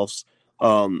jump offs.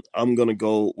 I'm gonna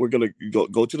go. We're gonna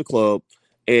go to the club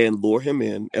and lure him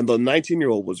in. And the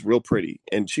 19-year-old was real pretty,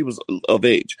 and she was of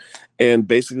age. And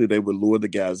basically, they would lure the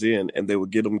guys in, and they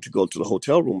would get them to go to the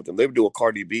hotel room with them. They would do a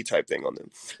Cardi B type thing on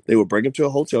them. They would bring them to a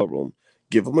hotel room,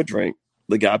 give them a drink.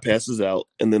 The guy passes out,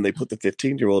 and then they put the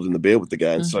 15-year-old in the bed with the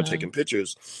guy and start taking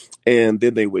pictures. And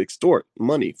then they would extort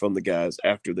money from the guys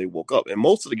after they woke up. And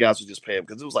most of the guys would just pay them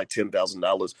because it was like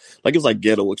 $10,000. Like it was like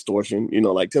ghetto extortion,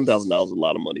 like $10,000 is a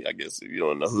lot of money, I guess,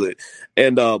 in the hood.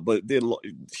 And but then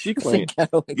she claimed,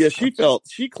 yeah,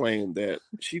 she claimed that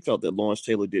she felt that Lawrence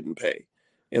Taylor didn't pay.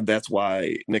 And that's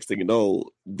why next thing you know,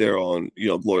 they're on,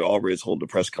 Gloria Allred's holding a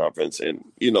press conference and,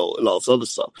 and all this other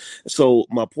stuff. So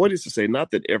my point is to say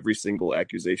not that every single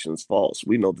accusation is false.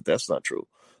 We know that that's not true.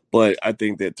 But I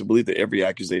think that to believe that every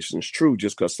accusation is true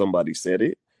just because somebody said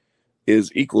it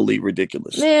is equally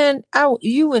ridiculous. Man,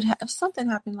 you would have if something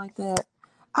happened like that.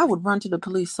 I would run to the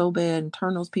police so bad and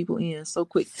turn those people in so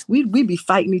quick. We'd be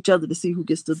fighting each other to see who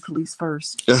gets to the police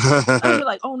first. I'd be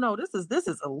like, "Oh no, this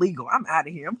is illegal. I'm out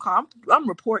of here. I'm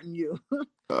reporting you."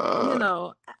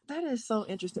 That is so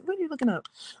interesting. What are you looking up?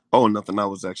 Oh, nothing. I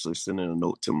was actually sending a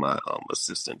note to my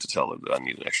assistant to tell her that I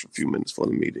need an extra few minutes for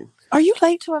the meeting. Are you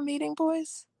late to a meeting,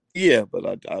 boys? Yeah, but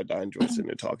I enjoy sitting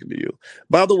there talking to you.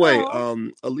 By the way,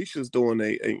 Alicia's doing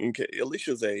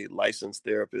Alicia's a licensed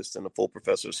therapist and a full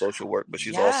professor of social work, but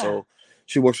she's also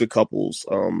she works with couples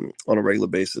on a regular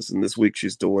basis. And this week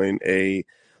she's doing a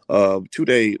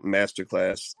 2-day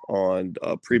masterclass on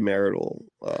premarital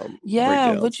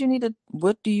breakdowns.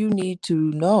 What do you need to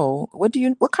know?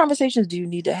 What conversations do you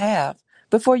need to have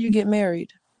before you get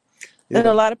married? Yeah. And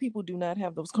a lot of people do not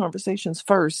have those conversations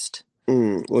first.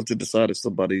 Or to decide if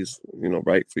somebody's,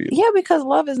 right for you. Yeah, because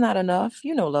love is not enough.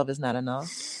 Love is not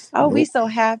enough. Oh, nope. We so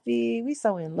happy. We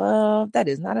so in love. That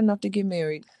is not enough to get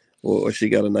married. Or she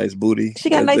got a nice booty. She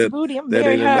got a nice booty. I'm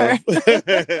marrying her.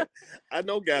 I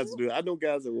know guys do. I know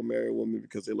guys that will marry a woman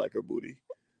because they like her booty.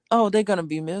 Oh, they're gonna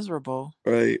be miserable,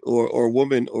 right? Or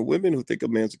women who think a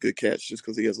man's a good catch just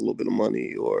because he has a little bit of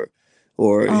money, or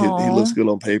he looks good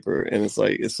on paper, and it's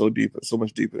like it's so deep, so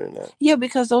much deeper than that. Yeah,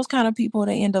 because those kind of people,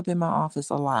 they end up in my office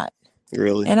a lot.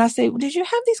 Really? And I say, well, did you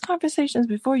have these conversations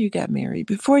before you got married?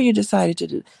 Before you decided to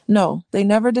do? No, they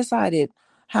never decided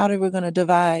how they were going to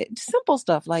divide simple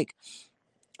stuff like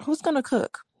who's going to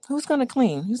cook, who's going to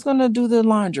clean, who's going to do the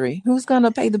laundry, who's going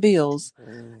to pay the bills.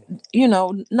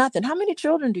 Nothing. How many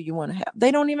children do you want to have?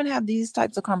 They don't even have these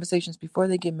types of conversations before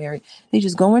they get married. They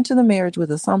just go into the marriage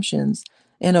with assumptions.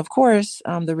 And of course,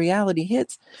 the reality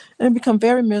hits and become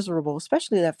very miserable,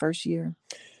 especially that first year.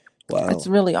 Wow. It's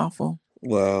really awful.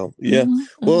 Wow. Yeah.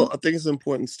 Well, I think it's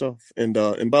important stuff. And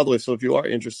by the way, so if you are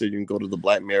interested, you can go to the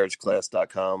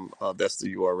blackmarriageclass.com. That's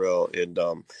the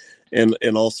URL.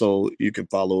 And also you can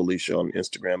follow Alicia on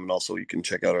Instagram, and also you can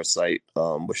check out her site,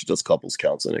 where she does couples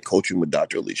counseling at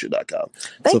coachingwithdralicia.com.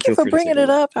 Thank you for bringing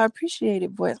it up. I appreciate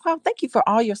it, boys. Wow, thank you for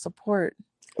all your support.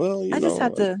 Well, I just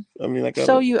have to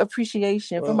show you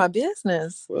appreciation for my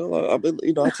business. Well,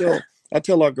 I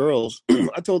tell our girls,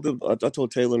 I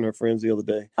told Taylor and her friends the other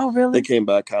day. Oh, really? They came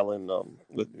by, Colin,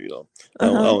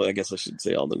 I guess I should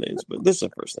say all the names, but this is their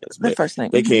first names. The first name.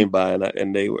 They came by and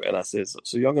I said,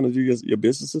 so y'all going to do your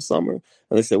business this summer? And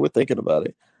they said, we're thinking about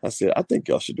it. I said, I think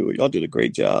y'all should do it. Y'all did a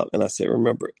great job. And I said,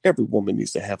 remember, every woman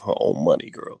needs to have her own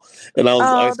money, girl. And I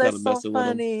was kind of messing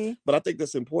with them. But I think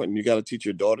that's important. You got to teach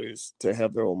your daughters to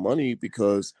have their own money,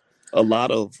 because a lot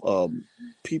of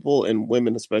people, and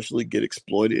women especially, get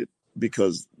exploited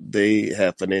because they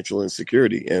have financial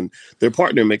insecurity and their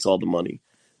partner makes all the money.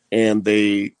 And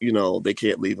they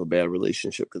can't leave a bad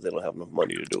relationship because they don't have enough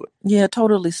money to do it. Yeah,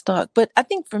 totally stuck. But I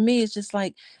think for me, it's just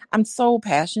like, I'm so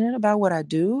passionate about what I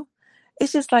do.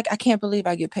 It's just like, I can't believe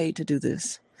I get paid to do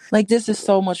this. Like, this is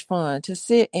so much fun to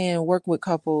sit and work with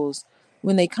couples.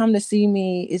 When they come to see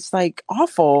me, it's like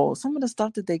awful. Some of the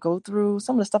stuff that they go through,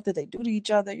 some of the stuff that they do to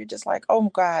each other, you're just like, oh my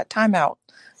God, time out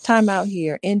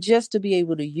here. And just to be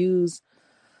able to use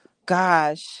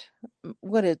gosh,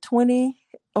 what a 20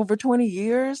 over 20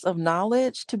 years of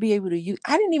knowledge to be able to use.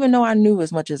 I didn't even know I knew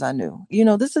as much as I knew.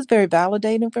 This is very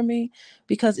validating for me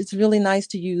because it's really nice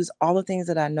to use all the things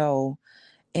that I know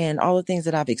and all the things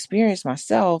that I've experienced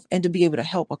myself and to be able to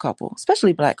help a couple,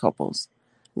 especially Black couples.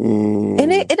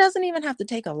 And it doesn't even have to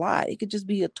take a lot. It could just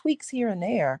be a tweaks here and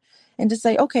there and to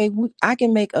say, okay, I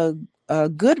can make a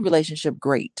good relationship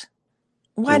great.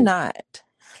 Why not?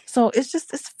 So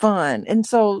it's fun. And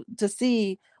so to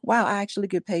see, wow, I actually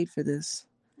get paid for this.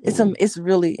 It's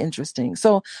really interesting.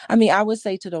 So I mean, I would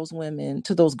say to those women,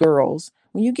 to those girls,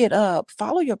 when you get up,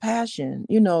 follow your passion,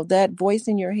 that voice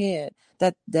in your head,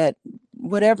 that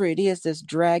whatever it is that's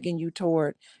dragging you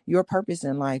toward your purpose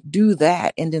in life, do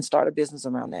that and then start a business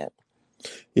around that.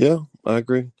 Yeah, I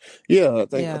agree. Yeah, I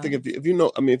think Yeah. if you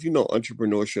know, I mean, if you know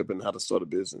entrepreneurship and how to start a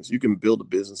business, you can build a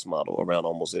business model around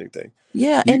almost anything.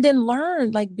 Yeah, You, and then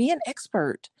learn, like be an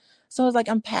expert. So it's like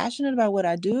I'm passionate about what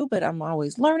I do, but I'm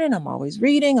always learning, I'm always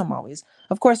reading,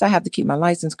 of course I have to keep my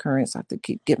license current, so I have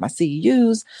to get my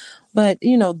CEUs. But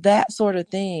that sort of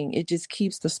thing, it just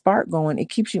keeps the spark going. It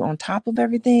keeps you on top of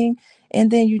everything,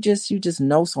 and then you just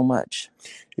know so much.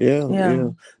 yeah, Yeah. yeah.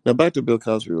 Now back to Bill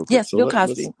Cosby real quick. Yes, So Bill let's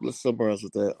Cosby. let's summarize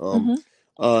with that. Mm-hmm.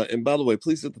 And by the way,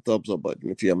 please hit the thumbs up button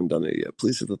if you haven't done it yet.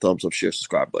 Please hit the thumbs up, share,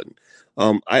 subscribe button.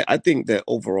 I think that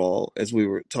overall, as we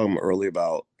were talking earlier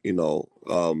about,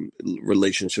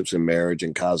 relationships and marriage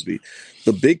and Cosby,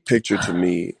 the big picture to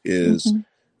me is, Mm-hmm.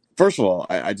 first of all,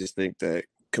 I just think that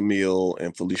Camille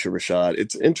and Felicia Rashad,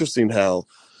 it's interesting how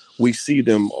we see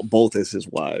them both as his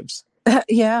wives.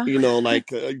 Yeah.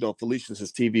 Felicia's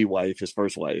his TV wife, his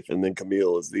first wife, and then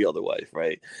Camille is the other wife,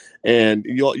 right? And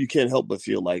you can't help but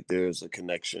feel like there's a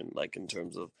connection, like in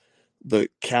terms of the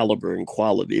caliber and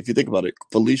quality. If you think about it,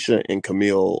 Felicia and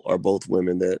Camille are both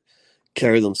women that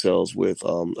carry themselves with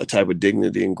a type of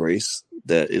dignity and grace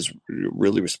that is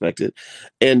really respected,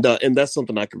 and that's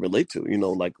something I can relate to.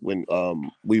 Like when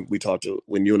we talked to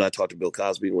when you and I talked to Bill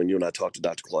Cosby, when you and I talked to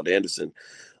Dr. Claude Anderson,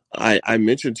 I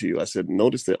mentioned to you, I said,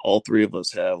 notice that all three of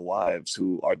us have wives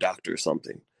who are doctors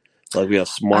something. Like we have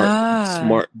smart, Ah.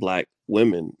 smart Black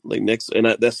women like next, and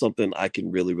that's something I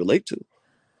can really relate to.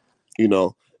 You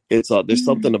know, it's there's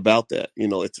something about that.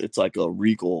 It's like a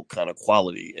regal kind of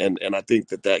quality, and I think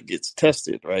that gets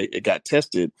tested, right? It got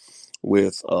tested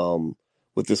with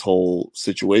this whole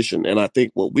situation, and I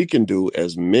think what we can do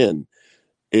as men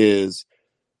is,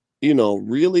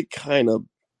 really kind of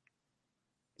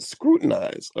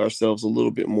scrutinize ourselves a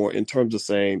little bit more in terms of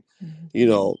saying, you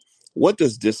Mm-hmm. know, what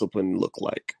does discipline look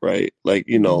like, right? Like,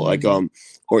 Mm-hmm.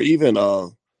 or even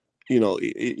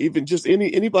even just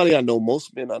anybody I know,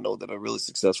 most men I know that are really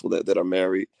successful that are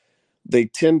married, they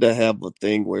tend to have a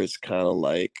thing where it's kind of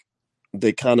like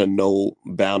they kind of know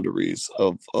boundaries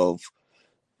of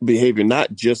behavior,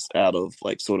 not just out of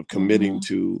like sort of committing Mm-hmm.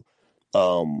 to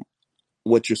um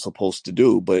what you're supposed to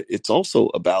do, but it's also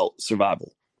about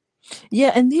survival.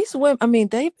 Yeah, and these women, I mean,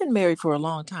 they've been married for a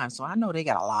long time, so I know they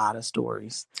got a lot of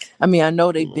stories. I mean, I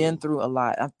know they've been Mm. through a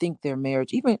lot. I think their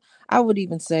marriage, even I would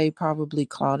even say probably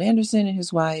Claude Anderson and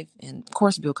his wife, and of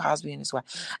course Bill Cosby and his wife.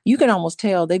 You can almost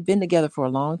tell they've been together for a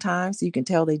long time, so you can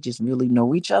tell they just really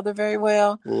know each other very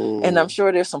well. And I'm Mm.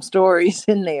 sure there's some stories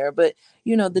in there, but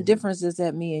the Mhm. difference is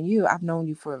that me and you, I've known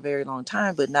you for a very long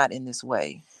time, but not in this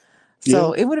way. Yeah.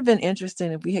 So it would have been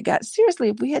interesting if we had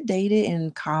if we had dated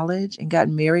in college and got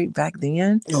married back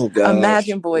then. Oh gosh.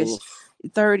 Imagine, boys, Oof.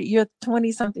 30, you're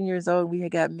 20 something years old, we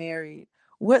had got married.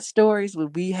 What stories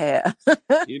would we have?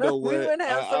 You know We what? would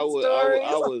have I some would I, would- stories.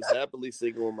 I was happily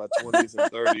single in my 20s and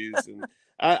 30s, and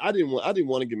I didn't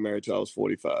want to get married till I was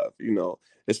 45.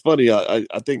 It's funny. I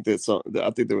think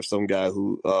I think there was some guy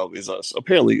who is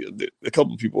apparently a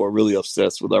couple of people are really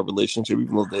obsessed with our relationship,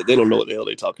 even though they don't know what the hell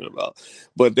they're talking about.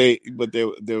 But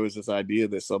there was this idea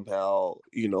that somehow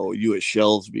you had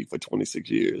shelved me for 26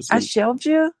 years, I and shelved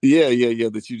you? yeah, yeah, yeah.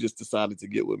 That you just decided to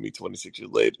get with me 26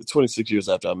 years later, 26 years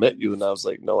after I met you, and I was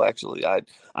like, no, actually, I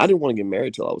didn't want to get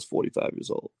married till I was 45 years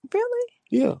old. Really?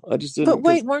 Yeah, I just didn't But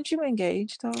because wait, weren't you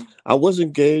engaged though? I was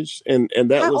engaged, and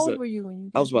that How was old were you when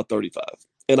you I was got? about 35,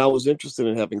 and I was interested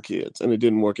in having kids, and it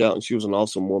didn't work out. And she was an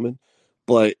awesome woman,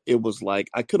 but it was like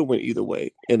I could have went either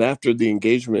way. And after the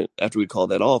engagement, after we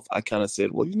called that off, I kind of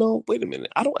said, well, wait a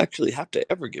minute, I don't actually have to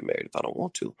ever get married if I don't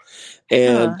want to.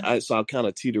 And Huh. I kind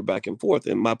of teeter back and forth.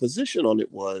 And my position on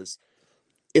it was,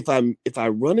 if I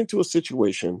run into a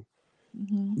situation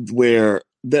Hmm. where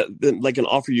then like an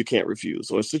offer you can't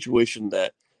refuse, or a situation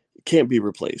that can't be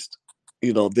replaced,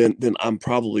 then I'm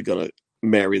probably gonna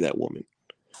marry that woman,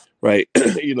 right?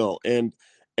 you know and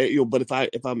But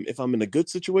if I'm in a good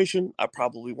situation, I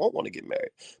probably won't want to get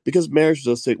married, because marriage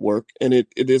does take work, and it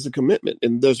is a commitment,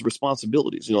 and there's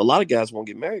responsibilities. A lot of guys won't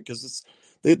get married because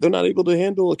they're not able to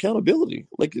handle accountability.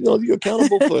 Like, you're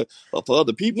accountable for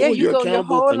other Yeah, people. you You're go your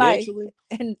accountable whole life financially.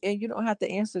 and you don't have to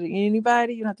answer to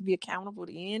anybody. You don't have to be accountable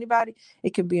to anybody.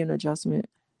 It can be an adjustment.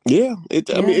 Yeah,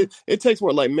 I mean, Yeah. it takes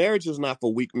more. Like, marriage is not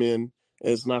for weak men,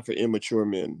 and it's not for immature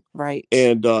men. Right.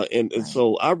 And Right.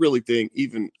 so I really think,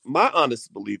 even my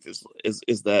honest belief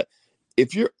is that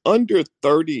if you're under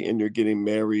 30 and you're getting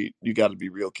married, you got to be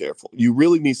real careful. You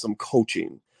really need some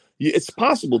coaching. It's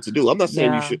possible to do. I'm not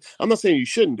saying you Yeah. should. I'm not saying you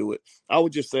shouldn't do it. I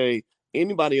would just say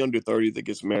anybody under 30 that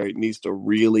gets married needs to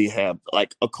really have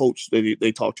like a coach that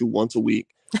they talk to once a week,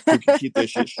 who can keep that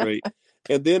shit straight.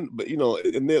 And then, but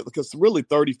and then, because really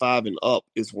 35 and up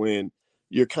is when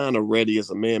you're kind of ready as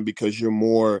a man, because you're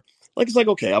more like, it's like,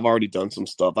 okay, I've already done some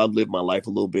stuff. I've lived my life a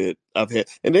little bit. And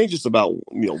it ain't just about,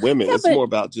 women. Yeah, It's but more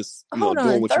about just, hold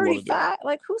doing on, what you want to do. 35?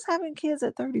 Like, who's having kids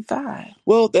at 35?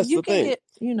 Well, that's You the can thing. get,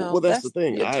 Well, that's the that's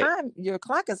thing. your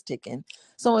clock is ticking.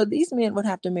 So these men would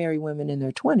have to marry women in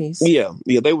their 20s. Yeah,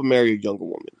 they would marry a younger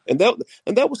woman, and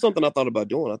that was something I thought about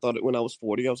doing. I thought it when I was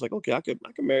 40. I was like, okay, I could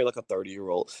marry like a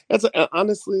 30-year-old.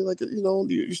 Honestly, like,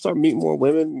 you start meeting more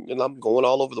women, and I'm going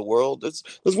all over the world. There's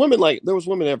women, like, there was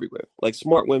women everywhere, like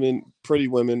smart women, pretty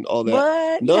women, all that.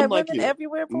 What? You None had like women you,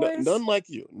 everywhere, boys? none like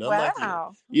you, none like you.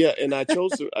 Wow. Yeah, and I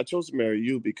chose to marry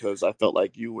you because I felt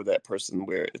like you were that person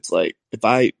where it's like, if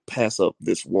I pass up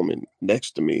this woman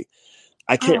next to me,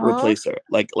 I can't Oh. replace her.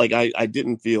 Like I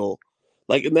didn't feel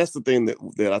like, and that's the thing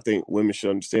that I think women should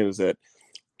understand, is that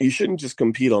you shouldn't just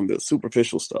compete on the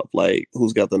superficial stuff, like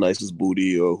who's got the nicest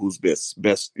booty or who's best,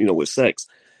 with sex.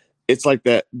 It's like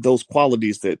that, those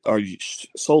qualities that are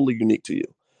solely unique to you.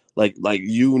 Like,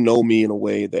 me in a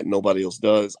way that nobody else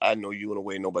does. I know you in a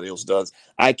way nobody else does.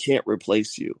 I can't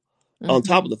replace you. On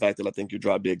top of Mm-hmm. the fact that I think you're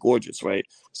drop dead gorgeous, right?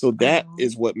 So that Oh.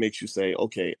 is what makes you say,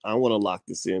 okay, I want to lock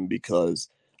this in, because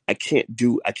I can't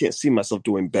see myself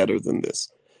doing better than this,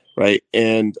 right?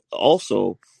 And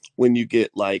also, when you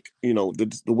get, like,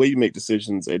 the way you make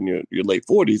decisions in your late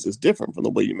 40s is different from the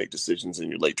way you make decisions in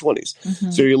your late 20s.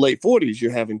 So Mm-hmm. your late 40s,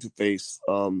 you're having to face,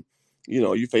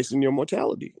 you're facing your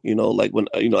mortality. Like, when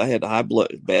I had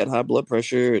bad high blood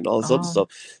pressure and all this other Oh. stuff.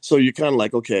 So you're kind of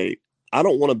like, okay, I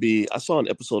don't want to be. I saw an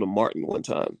episode of Martin one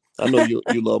time. I know you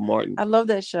love Martin. I love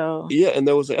that show. Yeah, and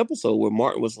there was an episode where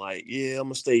Martin was like, "Yeah, I'm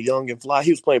gonna stay young and fly."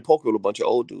 He was playing poker with a bunch of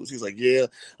old dudes. He's like, "Yeah,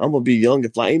 I'm gonna be young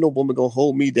and fly. Ain't no woman gonna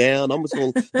hold me down. I'm just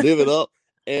gonna live it up."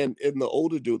 And the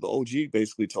older dude, the OG,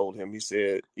 basically told him. He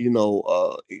said,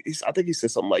 I think he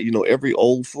said something like, every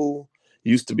old fool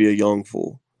used to be a young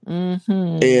fool.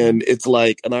 Mm-hmm. And it's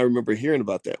like, and I remember hearing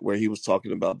about that, where he was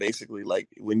talking about basically, like,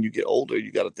 when you get older,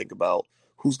 you got to think about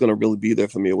who's going to really be there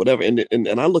for me or whatever. And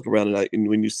I look around, and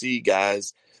when you see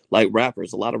guys like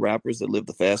rappers, a lot of rappers that live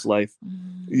the fast life,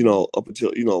 up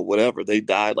until, whatever, they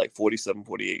died like 47,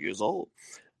 48 years old.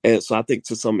 And so I think,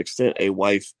 to some extent, a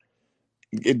wife,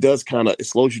 it does it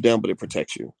slows you down, but it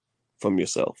protects you from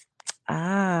yourself.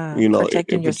 Ah, You know, it,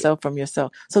 protecting it, yourself from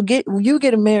yourself. So you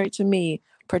getting married to me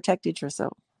protected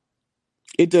yourself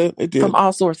it did. It from did.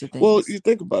 all sorts of Well, things. you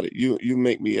think about it. You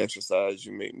make me exercise.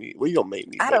 You make me. Well, you don't make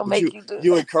me, I but don't but make you you do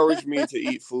you that. encourage me to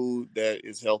eat food that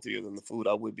is healthier than the food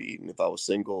I would be eating if I was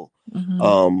single. Mm-hmm.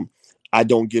 Um, I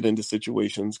don't get into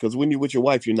situations, because when you're with your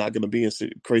wife, you're not going to be in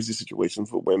crazy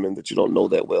situations with women that you don't know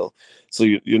that well. So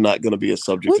you're not going to be a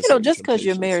subject Well, to certain just because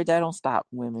you're temptations. married, that don't stop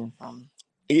women from.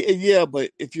 Yeah,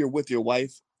 but if you're with your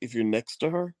wife, if you're next to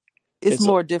her, It's it's a,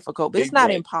 more difficult, but it's not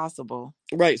right, impossible.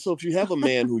 right. So if you have a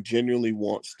man who genuinely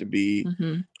wants to be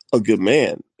Mm-hmm. a good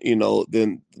man,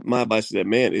 then my advice to that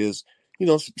man is,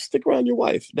 stick around your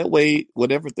wife. That way,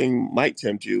 whatever thing might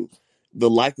tempt you, the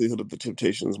likelihood of the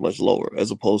temptation is much lower,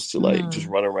 as opposed to, like, just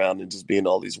Mm. run around and just be in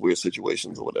all these weird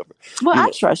situations or whatever. Well, You I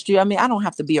know, trust you. I mean, I don't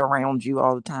have to be around you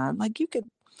all the time. Like, you could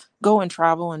go and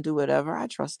travel and do whatever. I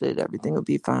trust that everything will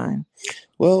be fine.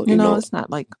 well, It's not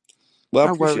like well, I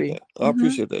I appreciate worry. that. I Mm-hmm.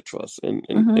 appreciate that trust, and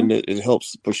Mm-hmm. and it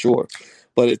helps for sure.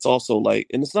 But it's also like,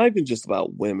 and it's not even just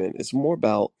about women. It's more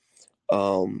about,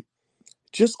 um,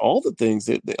 just all the things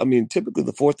I mean, typically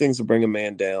the four things that bring a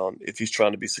man down if he's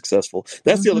trying to be successful.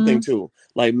 That's the other thing Mm-hmm. too.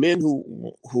 Like, men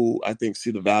who I think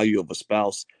see the value of a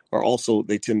spouse are also,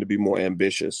 they tend to be more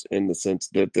ambitious, in the sense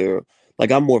that they're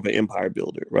like, I'm more of an empire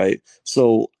builder, right?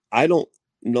 So I don't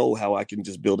know how I can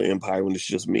just build an empire when it's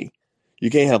just me. You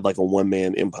can't have like a one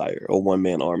man empire or one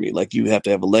man army. Like, you have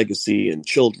to have a legacy and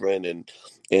children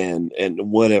and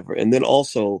whatever. And then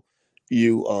also,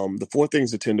 the four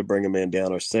things that tend to bring a man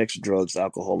down are sex, drugs,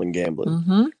 alcohol, and gambling,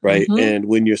 Mm-hmm. right? Mm-hmm. And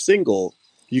when you're single,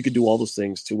 You can do all those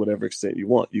things to whatever extent you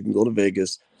want. You can go to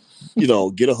Vegas, you know,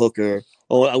 get a hooker.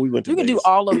 Oh, we went to You can do Vegas.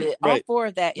 all of it, all Right. four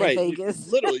of that in Right.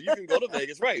 Vegas. Literally, you can go to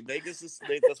Vegas. Right. Vegas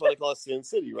that's why they call it Sin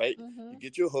City, right? You Hmm.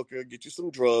 get your hooker, get you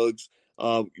some drugs,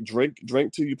 drink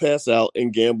till you pass out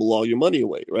and gamble all your money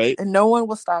away, right? And no one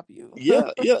will stop you.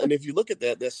 Yeah, yeah. And if you look at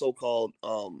that so-called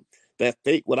that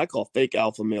fake, what I call fake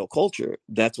alpha male culture,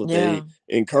 that's what Yeah.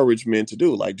 they encourage men to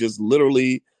do. Like just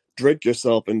literally drink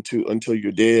yourself into until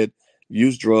you're dead,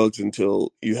 use drugs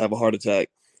until you have a heart attack,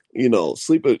 you know,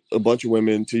 sleep with a bunch of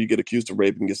women until you get accused of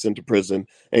rape and get sent to prison,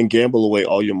 and gamble away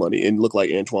all your money and look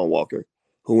like Antoine Walker,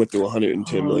 who went through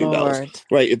 $110 Oh million. Lord.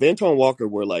 Right. If Antoine Walker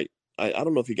were like, I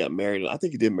don't know if he got married. I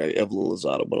think he did marry Evelyn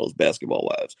Lozada, one of those basketball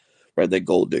wives, right? That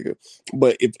gold digger.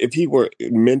 But if he were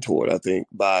mentored, I think,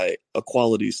 by a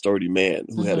quality, sturdy man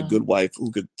who had a Hmm. good wife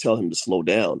who could tell him to slow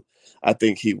down, I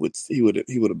think he would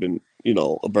have been, you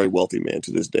know, a very wealthy man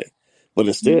to this day. But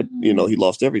instead, you know, Mm. he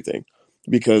lost everything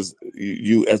because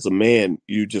you as a man,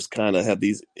 you just kind of have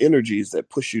these energies that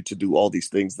push you to do all these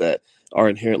things that are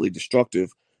inherently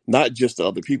destructive, not just to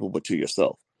other people, but to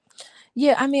yourself.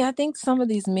 Yeah, I mean, I think some of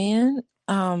these men,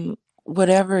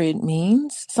 whatever it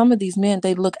means, some of these men,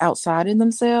 they look outside in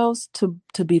themselves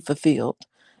to be fulfilled.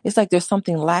 It's like there's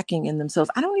something lacking in themselves.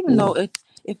 I don't even know Mm.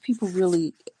 if people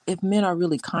really, if men are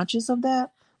really conscious of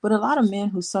that. But a lot of men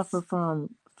who suffer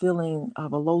from feeling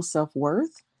of a low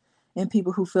self-worth, and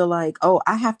people who feel like, oh,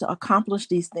 I have to accomplish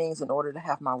these things in order to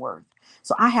have my worth.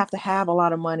 So I have to have a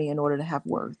lot of money in order to have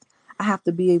worth. I have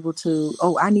to be able to,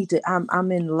 oh, I need to,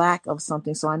 I'm in lack of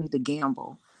something, so I need to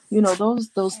gamble. You know,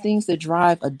 those things that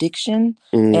drive addiction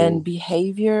and Mm.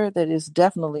 behavior that is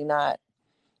definitely not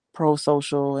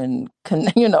pro-social and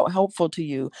you know, helpful to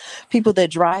you. People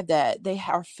that drive that, they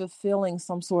are fulfilling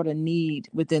some sort of need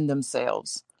within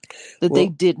themselves that they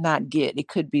Well, did not get. It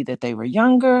could be that they were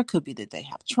younger, it could be that they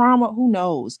have trauma, who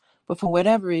knows? But for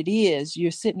whatever it is, you're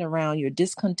sitting around, you're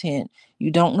discontent, you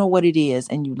don't know what it is,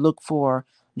 and you look for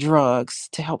drugs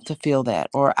to help to feel that,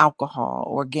 or alcohol,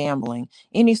 or gambling,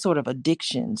 any sort of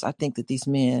addictions. I think that these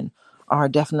men are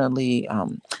definitely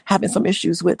having some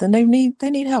issues with, and they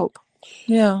need help.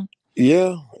 Yeah.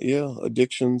 yeah, yeah.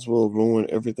 Addictions will ruin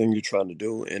everything you're trying to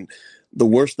do. And the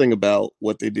worst thing about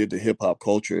what they did to hip hop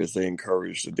culture is they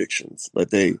encouraged addictions. Like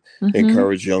they Mm-hmm.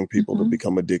 encourage young people to Mm-hmm.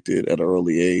 become addicted at an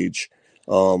early age,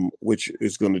 which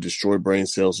is going to destroy brain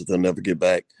cells that they'll never get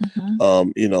back.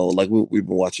 Mm-hmm. You know, like we've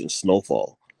been watching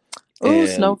Snowfall, Oh, and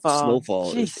Snowfall.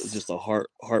 Snowfall is Jeez. just a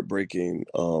heartbreaking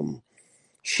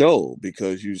show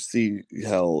because you see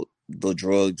how the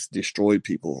drugs destroyed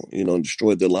people, you know,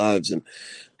 destroyed their lives, and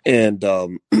and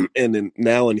then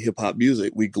now in hip hop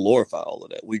music, we glorify all of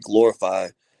that. We glorify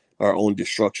our own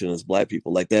destruction as Black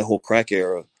people. Like that whole crack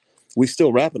era, we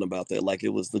still rapping about that like it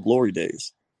was the glory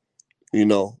days. You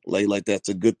know, like that's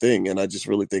a good thing. And I just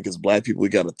really think as Black people, we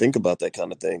got to think about that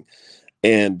kind of thing.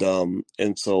 And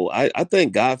so I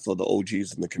thank God for the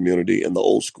OGs in the community and the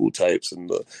old school types and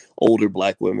the older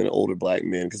Black women and older Black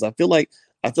men, because I feel like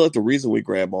the reason we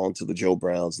grab on to the Joe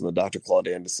Browns and the Dr. Claude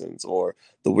Andersons, or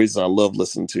the reason I love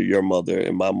listening to your mother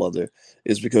and my mother,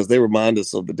 is because they remind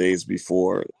us of the days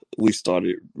before we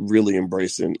started really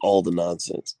embracing all the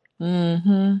nonsense.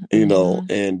 Mm-hmm. You know,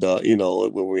 Mm-hmm. and you know,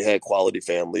 when we had quality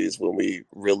families, when we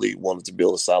really wanted to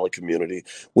build a solid community,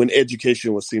 when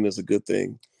education was seen as a good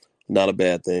thing, not a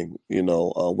bad thing, you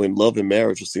know, when love and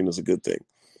marriage was seen as a good thing,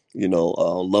 you know,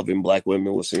 loving Black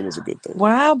women was seen as a good thing.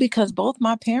 Wow, because both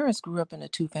my parents grew up in a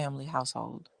two-family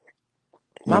household.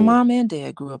 My Mm. mom and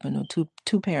dad grew up in a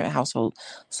two-parent household.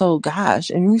 So gosh,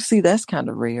 and you see that's kind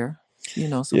of rare, you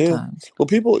know, Yeah. sometimes. Well,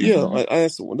 people, yeah, Mm-hmm. I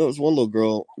asked, there was one little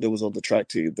girl that was on the track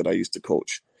team that I used to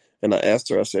coach. And I asked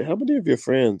her, I said, how many of your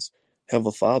friends have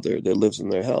a father that lives in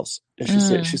their house? And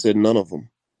she said, none of them.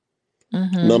 None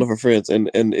Mm-hmm. of her friends. And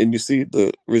you see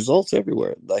the results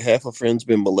everywhere. Like half her friends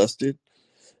been molested,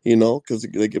 you know, because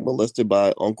they get molested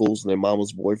by uncles and their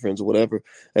mama's boyfriends or whatever.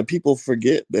 And people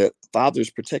forget that fathers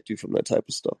protect you from that type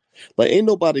of stuff. Like, ain't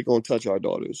nobody gonna touch our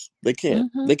daughters. They can't.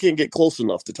 Mm-hmm. They can't get close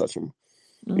enough to touch them.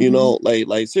 You Mm-hmm. know,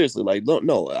 like seriously, like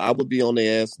no, I would be on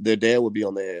their ass. Their dad would be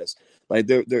on their ass. Like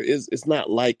there is. It's not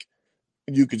like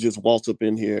you could just waltz up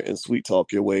in here and sweet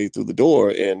talk your way through the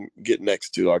door and get next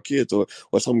to our kids, or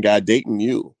some guy dating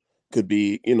you could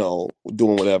be, you know,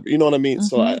 doing whatever. You know what I mean?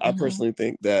 So Mm-hmm. I Mm-hmm. personally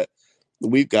think that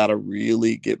we've got to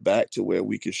really get back to where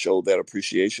we can show that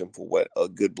appreciation for what a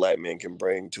good Black man can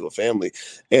bring to a family.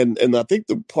 And I think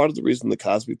the part of the reason the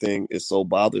Cosby thing is so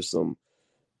bothersome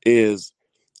is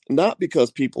not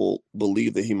because people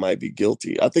believe that he might be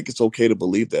guilty. I think it's okay to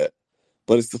believe that.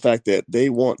 but it's the fact that they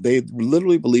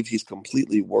literally believe he's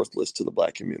completely worthless to the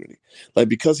black community. Like,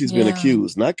 because he's been Yeah.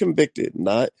 accused, not convicted,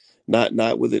 not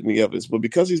with any evidence, but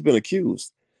because he's been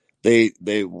accused, they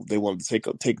want to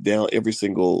take down every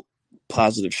single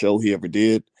positive show he ever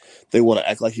did. They want to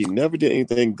act like he never did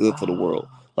anything good for the world.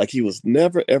 Oh. Like he was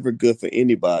never ever good for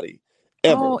anybody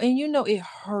ever. Oh, and it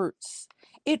hurts.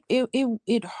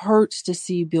 It hurts to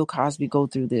see Bill Cosby go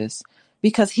through this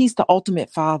because he's the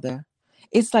ultimate father.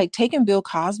 It's like taking Bill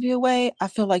Cosby away. I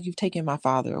feel like you've taken my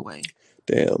father away.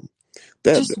 Damn.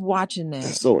 That Just watching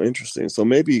that's that. so interesting. So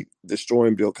maybe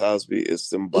destroying Bill Cosby is It's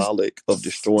symbolic of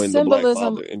destroying the black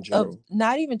symbolism father in of general.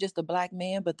 not even just the black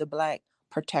man, but the black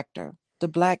protector, the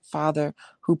black father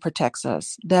who protects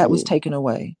us. That was Mm. taken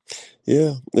away.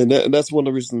 Yeah, and that's one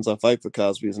of the reasons I fight for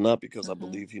Cosby, is not because I Hmm.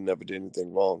 believe he never did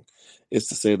anything wrong. It's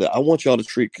to say that I want y'all to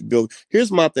treat Bill.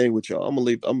 Here's my thing with y'all. I'm gonna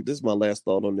leave. This is my last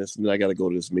thought on this, and then I got to go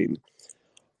to this meeting.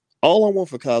 All I want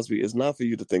for Cosby is not for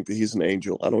you to think that he's an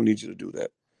angel. I don't need you to do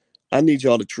that. I need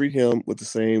y'all to treat him with the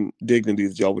same dignity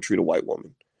that y'all would treat a white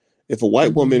woman. If a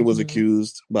white woman was Hmm.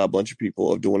 accused by a bunch of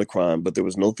people of doing a crime, but there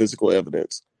was no physical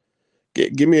evidence,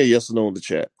 give me a yes or no in the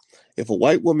chat. If a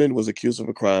white woman was accused of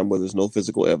a crime where there's no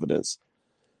physical evidence,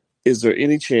 is there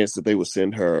any chance that they would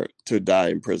send her to die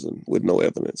in prison with no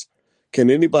evidence? Can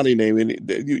anybody name any?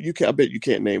 You can, I bet you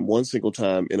can't name one single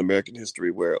time in American history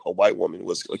where a white woman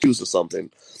was accused of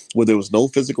something where there was no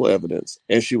physical evidence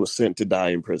and she was sent to die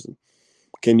in prison.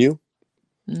 Can you?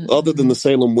 Other than the Mm-mm.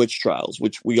 Salem witch trials,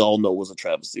 which we all know was a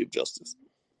travesty of justice.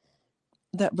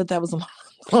 But that was a long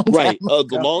time Right, a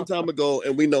ago. long time ago,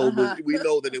 and Uh-huh. we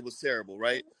know that it was terrible,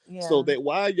 right? So Yeah. that,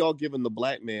 why are y'all giving the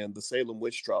black man the Salem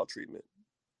witch trial treatment?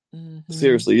 Hmm.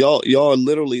 Seriously, y'all are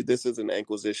literally, this is an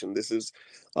inquisition. This is,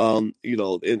 and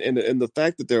the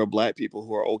fact that there are black people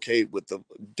who are okay with the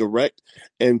direct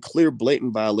and clear,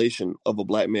 blatant violation of a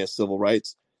black man's civil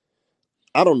rights.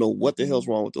 I don't know what the hell's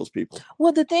Hmm. wrong with those people.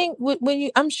 Well, the thing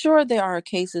when I'm sure there are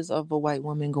cases of a white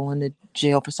woman going to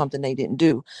jail for something they didn't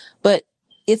do, but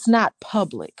it's not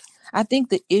public. I think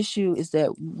the issue is that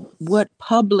what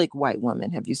public white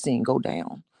woman have you seen go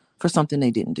down for something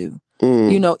they didn't do? Mm,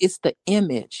 It's the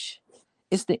image.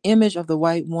 It's the image of the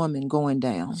white woman going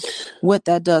down. What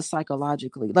that does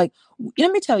psychologically. Like,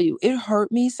 let me tell you, it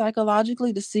hurt me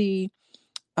psychologically to see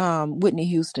Whitney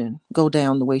Houston go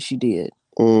down the way she did.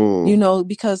 mm,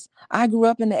 Because I grew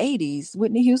up in the 80s.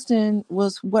 Whitney Houston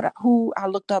was who I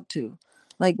looked up to.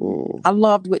 Like, mm, I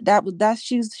loved what that was.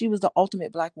 She was the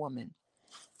ultimate black woman,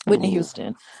 Whitney mm,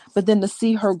 Houston. But then to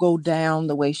see her go down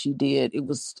the way she did, it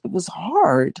was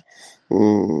hard.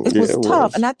 It yeah, was it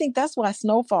tough. And was. I think that's why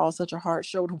Snowfall is such a hard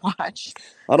show to watch.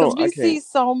 Because I we see can't.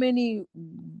 so many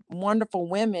wonderful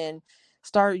women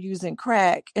start using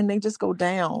crack and they just go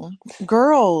down.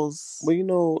 Girls.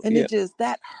 Well, And yeah,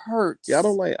 that yeah, I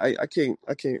don't hurts. like. I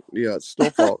can't. Yeah,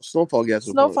 Snowfall got to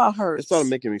the point. Snowfall It started hurts.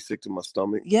 making me sick to my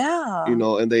stomach. Yeah.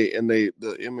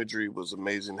 The imagery was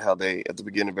amazing. How they, at the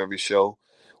beginning of every show,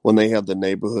 when they have the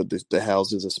neighborhood, the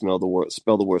houses that spell the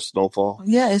word snowfall,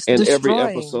 Yeah, it's and every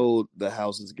destroying. episode the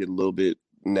houses get a little bit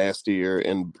nastier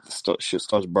and shit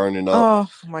starts burning up, Oh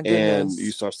my and you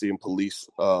goodness. start seeing police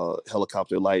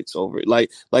helicopter lights over it. Like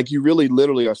you really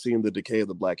literally are seeing the decay of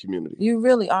the black community. You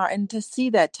really are. And to see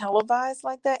that televised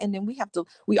like that, and then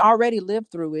we already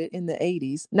lived through it in the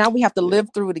 80s. Now we have to Yeah, live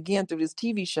through it again through this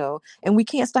TV show, and we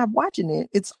can't stop watching it.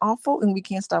 It's awful, and we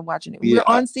can't stop watching it. yeah.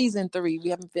 We're on season 3. We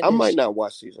haven't I might finished. not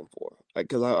watch season 4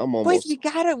 because Boys, we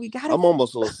gotta, I'm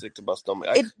almost a little sick to my stomach.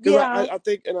 Because yeah. I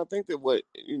think that what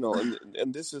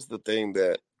and this is the thing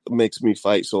that makes me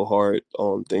fight so hard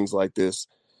on things like this,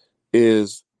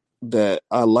 is that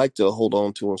I like to hold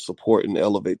on to and support and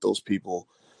elevate those people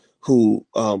who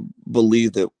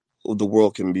believe that the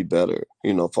world can be better,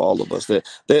 for all of us.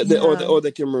 Yeah. Or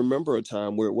that can remember a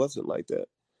time where it wasn't like that.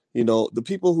 The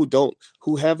people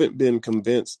who haven't been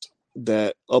convinced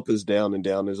that up is down and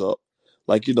down is up.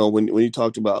 Like, when you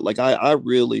talked about, like, I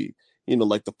really,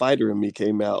 like, the fighter in me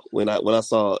came out when I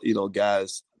saw,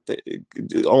 guys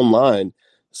online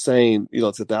saying,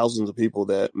 to thousands of people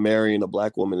that marrying a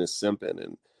black woman is simping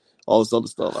and all this other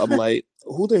stuff. I'm like,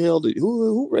 who the hell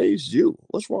who raised you?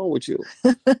 What's wrong with you?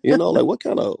 Like, what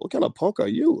kind of punk are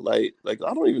you? Like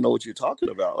I don't even know what you're talking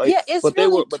about. Like, Yeah, it's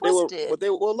really twisted.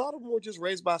 well, a lot of them were just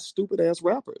raised by stupid ass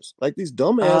rappers, like these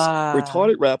dumbass Ah.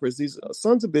 retarded rappers, these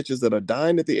sons of bitches that are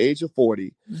dying at the age of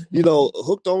 40, Mhm.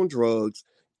 hooked on drugs,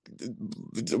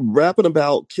 rapping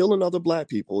about killing other black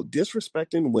people,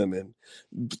 disrespecting women,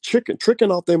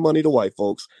 tricking off their money to white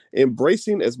folks,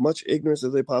 embracing as much ignorance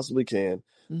as they possibly can.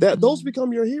 That those Mhm.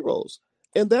 become your heroes,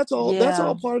 and that's all. That's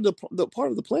all Yeah. part of the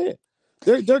part of the plan.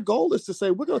 Their goal is to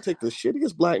say we're going to take the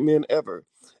shittiest black men ever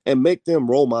and make them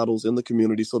role models in the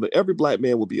community so that every black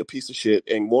man will be a piece of shit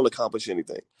and won't accomplish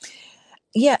anything.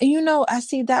 Yeah, I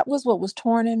see that was what was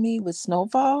torn in me with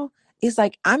Snowfall. It's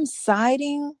like I'm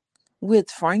siding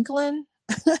with Franklin.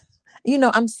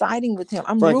 I'm siding with him.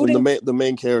 I'm Franklin, rooting the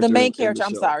main the character main in the character.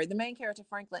 I'm show. sorry, the main character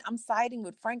Franklin. I'm siding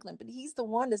with Franklin, but he's the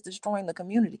one that's destroying the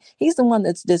community. He's the one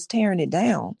that's tearing it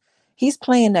down. He's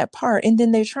playing that part, and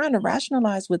then they're trying to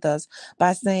rationalize with us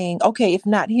by saying, "Okay, if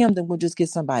not him, then we'll just get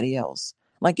somebody else."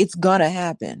 Like it's gonna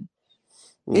happen.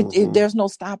 Mm-hmm. There's no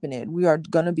stopping it. We are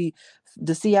gonna be,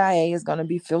 the CIA is gonna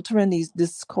be filtering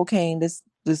this cocaine, this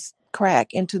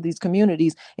crack into these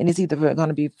communities, and it's either going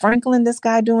to be Franklin, this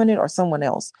guy doing it, or someone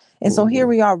else. And so here Mm-hmm.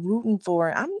 we are rooting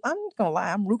for. I'm gonna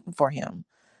lie, I'm rooting for him,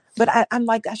 but I'm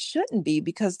like I shouldn't be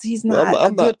because he's not a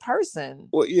I'm not. good person.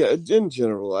 Well, yeah. In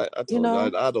general, I You told you,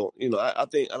 know? I don't. I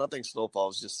think Snowfall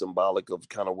is just symbolic of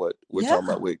kind of what we're Yeah. talking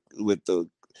about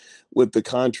with the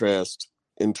contrast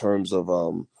in terms of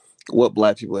what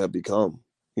black people have become.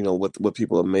 What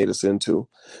people have made us into,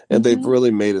 and they've Mm-hmm.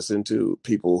 really made us into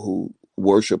people who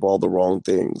worship all the wrong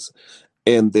things.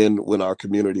 And then when our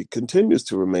community continues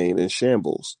to remain in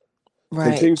shambles,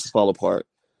 continues to Right. fall apart,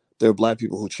 there are black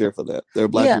people who cheer for that. There are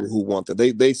black Yeah. people who want that.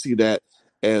 They see that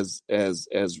as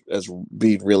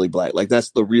being really black. Like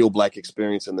that's the real black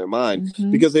experience in their mind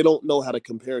Mm-hmm. because they don't know how to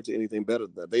compare it to anything better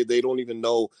than that. They don't even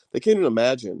know. They can't even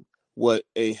imagine what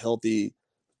a healthy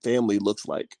family looks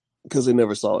like because they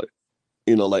never saw it.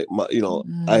 Like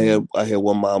Mm. I had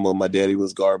one mama, my daddy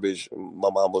was garbage, my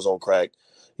mom was on crack,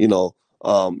 you know,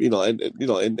 and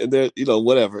they're,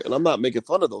 whatever. And I'm not making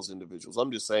fun of those individuals.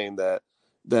 I'm just saying that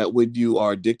when you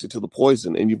are addicted to the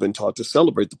poison and you've been taught to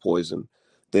celebrate the poison,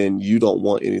 then you don't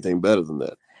want anything better than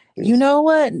that. You know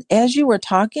what? As you were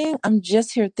talking, I'm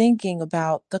just here thinking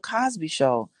about the Cosby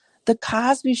Show. The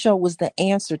Cosby Show was the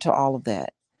answer to all of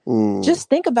that. Mm, Just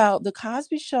think about the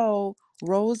Cosby Show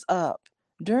rose up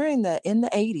in the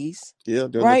 80s, yeah,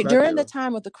 during the right? crack During the era.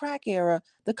 time of the crack era,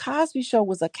 the Cosby Show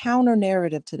was a counter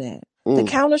narrative to that. Mm,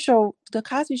 The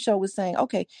Cosby Show was saying,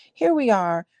 okay, here we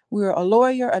are. We're a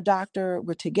lawyer, a doctor,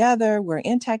 we're together, we're an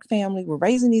intact family, we're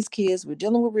raising these kids, we're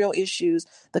dealing with real issues.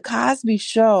 The Cosby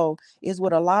Show is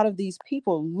what a lot of these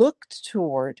people looked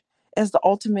toward as the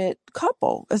ultimate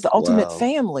couple, as the ultimate wow,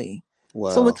 family.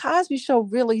 So the wow. Cosby Show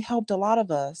really helped a lot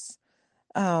of us.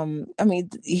 I mean,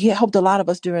 he helped a lot of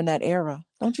us during that era,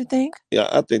 don't you think? Yeah,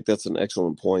 I think that's an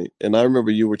excellent point. And I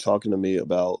remember you were talking to me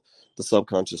about the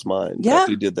subconscious mind Yeah,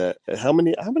 after you did that. How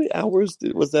many hours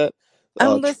was that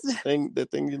I'm listening.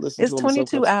 thing you listened It's to on the 22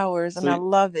 subconscious? hours, So and I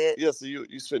love it. yeah, so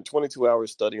you spent 22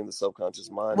 hours studying the subconscious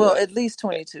mind, Well, at least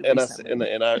 22 and I said, recently.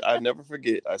 and I never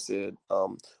forget. I said,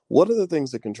 what are the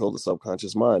things that control the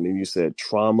subconscious mind? And you said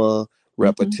trauma, Mm-hmm.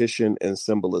 repetition, and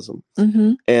symbolism.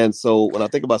 Mm-hmm. And so when I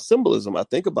think about symbolism, I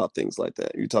think about things like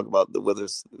that. You talk about whether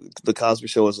it's the Cosby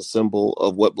Show is a symbol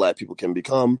of what Black people can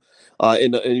become,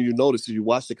 and you notice if you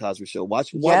watch the Cosby Show, go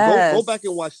back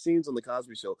and watch Yes. scenes on the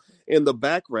Cosby Show. In the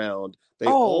background, they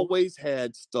Oh, always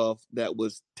had stuff that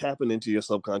was tapping into your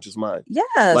subconscious mind.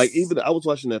 Like yes. even I was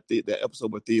watching that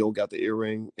episode where Theo got the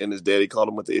earring and his daddy called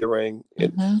him with the earring,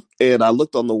 Mm-hmm. and I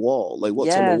looked on the wall, like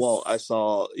what's on the wall. I Yes.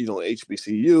 saw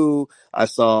HBCU. I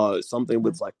saw something Mm-hmm.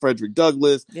 with like Frederick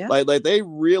Douglass. Yeah. Like they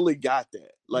really got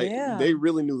that. Like Yeah. they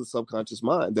really knew the subconscious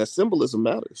mind. That symbolism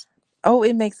matters. Oh,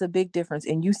 it makes a big difference.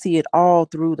 And you see it all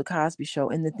through the Cosby Show.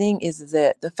 And the thing is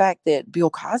that the fact that Bill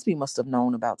Cosby must have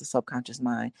known about the subconscious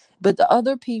mind, but the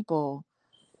other people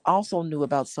also knew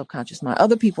about subconscious mind.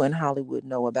 Other people in Hollywood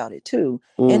know about it too.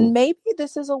 Mm. And maybe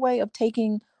this is a way of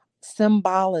taking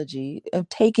symbology, of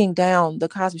taking down the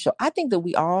Cosby Show. I think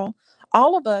that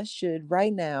all of us should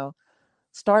right now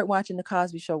start watching the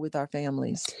Cosby Show with our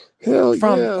families. Hell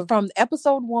From yeah. from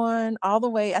episode 1 all the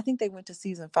way, I think they went to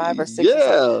season 5 or 6 or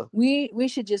something. Yeah. We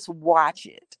should just watch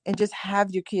it and just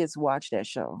have your kids watch that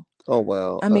show. Oh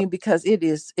wow. I mean, because it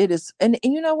is, and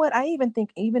you know what? I even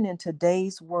think even in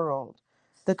today's world,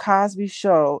 the Cosby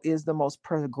Show is the most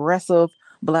progressive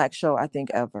Black show I think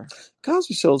ever.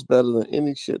 Cosby Show's better than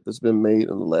any shit that's been made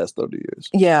in the last 30 years.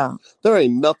 Yeah, There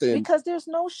ain't nothing. because there's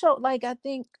no show like I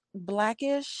think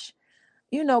Blackish.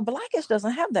 Blackish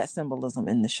doesn't have that symbolism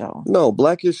in the show. No,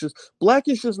 Blackish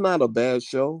is not a bad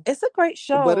show. It's a great But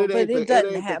show, but it it doesn't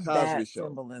ain't the have Cosby that Show.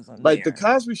 symbolism Like the there.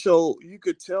 Cosby Show, you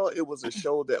could tell it was a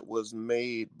show that was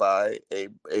made by a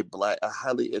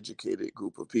highly educated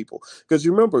group of people. Because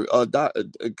you remember,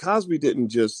 Cosby didn't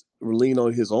just lean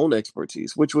on his own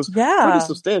expertise, which was pretty Yeah,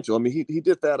 substantial. I mean, he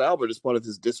did Fat Albert as part of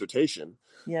his dissertation,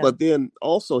 yeah. but then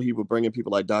also he would bring in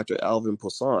people like Dr. Alvin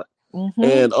Poussaint Mm-hmm.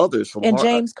 and others from And Harvard.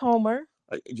 James Comer.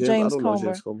 I James don't know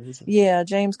James Comer. Comer. Who's that? Yeah,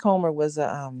 James Comer was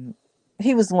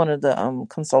he was one of the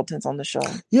consultants on the show.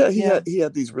 Yeah, Yeah. he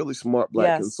had these really smart black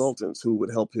Yes. consultants who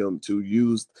would help him to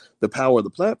use the power of the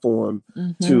platform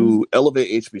Mm-hmm. to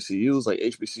elevate HBCUs. Like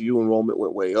HBCU enrollment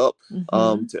went way up,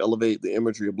 Mm-hmm. to elevate the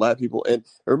imagery of black people. And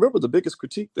I remember the biggest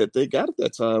critique that they got at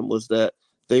that time was that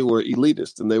they were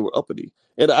elitist and they were uppity.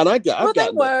 And I've Well, they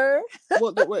gotten that. were.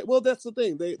 Well, that's the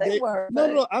thing. They They were, no,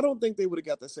 but. I don't think they would have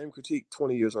got that same critique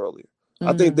 20 years earlier.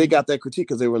 I think they Mm, got that critique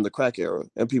because they were in the crack era,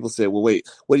 and people said, "Well, wait,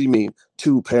 what do you mean?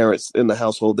 Two parents in the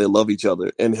household they love each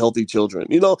other and healthy children?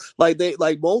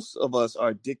 Like most of us are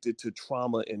addicted to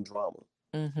trauma and drama.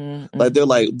 mm-hmm, Like they're mm-hmm,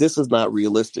 like, this is not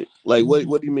realistic. Like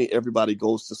what do you mm-hmm, mean everybody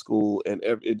goes to school and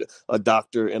a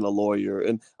doctor and a lawyer?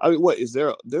 And I mean, what is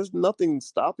there? There's nothing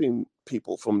stopping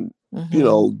people from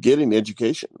mm-hmm. getting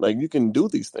education. Like you can do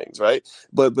these things, right?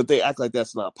 But they act like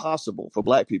that's not possible for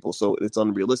black people, so it's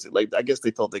unrealistic. Like I guess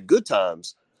they felt that Good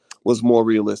Times was more The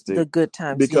realistic Good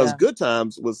Times, because yeah. Good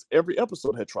Times was every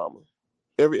episode had trauma.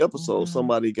 Every episode Mm-hmm.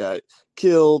 somebody got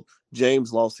killed,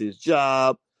 James lost his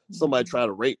job, somebody Mm-hmm. tried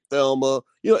to rape Thelma.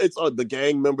 It's the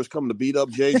gang members coming to beat up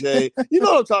JJ. You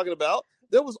know what I'm talking about?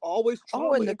 There was always Oh,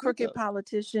 trauma and the in Good crooked Times. The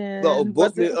politician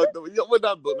was bookman, it? well,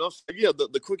 not bookman. Yeah,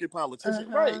 the crooked politician,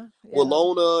 right? Uh-huh. Yeah.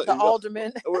 Walona, The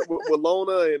alderman.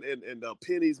 Walona, and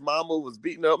Penny's mama was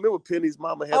beating up. Remember, Penny's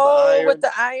mama had the Oh, with iron.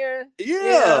 the iron. Yeah,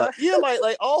 Yeah. yeah,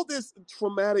 like all this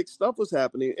traumatic stuff was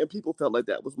happening, and people felt like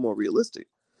that was more realistic.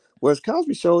 Whereas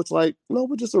Cosby Show, it's like, no,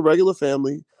 we're just a regular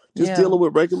family, just Yeah. dealing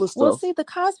with regular Well, stuff. see, the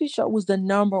Cosby Show was the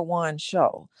 #1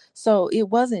 show. So it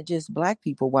wasn't just black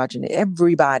people watching it.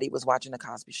 Everybody was watching the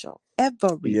Cosby Show. Yes,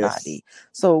 Everybody.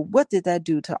 So what did that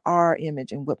do to our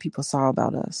image and what people saw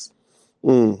about us?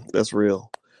 that's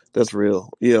real. That's real.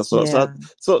 Yeah. Yeah.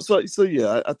 So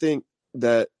yeah, I think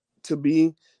that to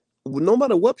be, no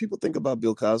matter what people think about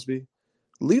Bill Cosby,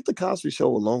 leave the Cosby Show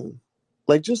alone.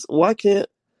 Like, just why can't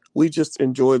we just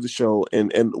enjoy the show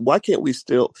and why can't we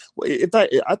still? In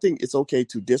fact, I think it's okay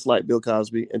to dislike Bill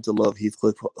Cosby and to love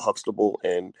Heathcliff Huxtable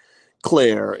and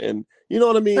Claire, and you know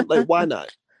what I mean. Like, why not?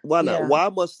 Why not? Yeah. Why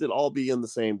must it all be in the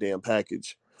same damn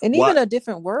package? And Why even A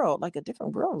Different World, like A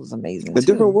Different World was amazing A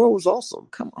Different too. World was awesome.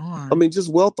 Come I on. mean,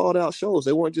 just well thought out shows.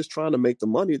 They weren't just trying to make the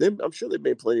money. I'm sure they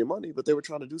made plenty of money, but they were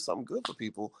trying to do something good for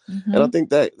people. And I Mm-hmm. think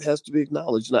that has to be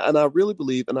acknowledged. And I really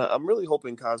believe, and I'm really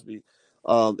hoping Cosby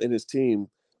and his team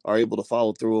are able to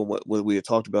follow through on what we had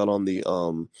talked about on the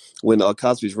when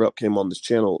Cosby's rep came on this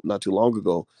channel not too long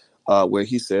ago, where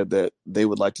he said that they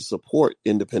would like to support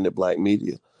independent black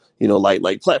media.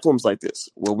 Like platforms like this,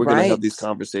 where we're going to have Right. these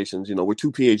conversations. We're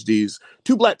two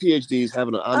black PhDs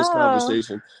having an honest Oh.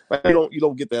 conversation. Right? You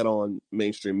don't get that on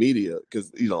mainstream media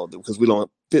because we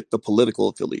don't fit the political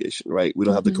affiliation, right? We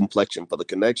don't have the Mm-hmm. complexion for the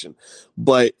connection.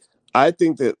 But I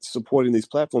think that supporting these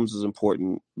platforms is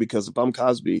important because if I'm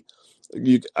Cosby,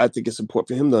 I think it's important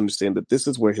for him to understand that this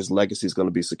is where his legacy is going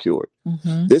to be secured.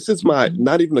 Mm-hmm. This is my Mm-hmm.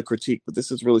 not even a critique, but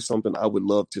this is really something I would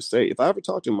love to say. If I ever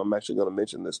talk to him, I'm actually going to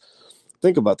mention this.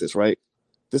 Think about this, right?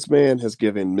 This man has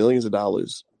given millions of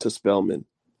dollars to Spelman.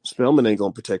 Spelman ain't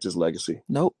going to protect his legacy.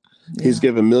 Nope. He's Yeah.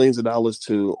 given millions of dollars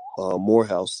to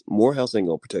Morehouse. Morehouse ain't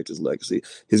gonna protect his legacy.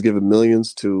 He's given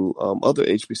millions to other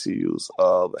HBCUs.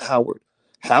 Howard.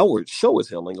 Howard show as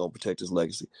hell ain't gonna protect his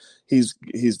legacy. He's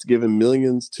given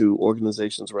millions to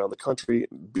organizations around the country.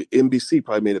 NBC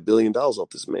probably made $1 billion off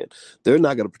this man. They're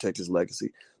not gonna protect his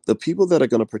legacy. The people that are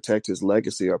going to protect his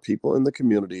legacy are people in the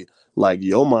community like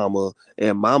your mama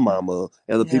and my mama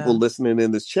and the Yeah. people listening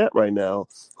in this chat right now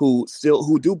who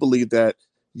do believe that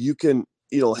you can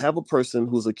have a person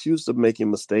who's accused of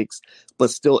making mistakes but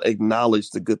still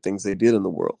acknowledge the good things they did in the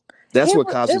world. That's where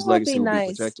It Cosby's would be legacy will be nice.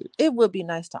 protected. It would be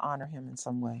nice to honor him in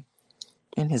some way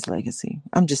in his legacy.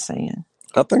 I'm just saying.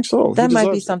 I think so. He That might be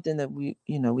deserves it. something that we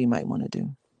might want to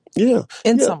do Yeah,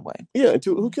 in yeah, some way. yeah. And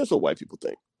who cares what white people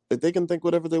think? Like, they can think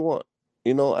whatever they want.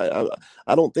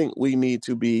 I don't think we need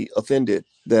to be offended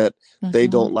that they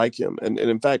Mm-hmm. don't like him. And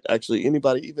in fact, actually,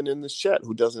 anybody even in this chat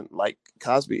who doesn't like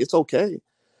Cosby, it's okay.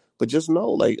 But just know,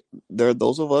 like, there are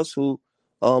those of us who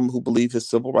believe his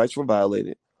civil rights were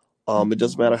violated. It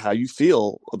doesn't Mm-hmm. matter how you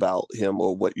feel about him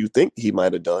or what you think he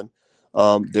might have done.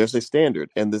 There's a standard,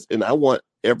 and I want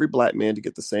every black man to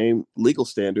get the same legal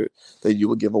standard that you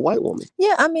would give a white woman.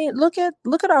 Yeah, I mean, look at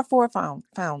our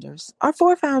founders. Our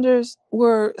forefounders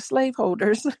were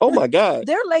slaveholders. Oh my God!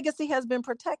 Their legacy has been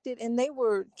protected, and they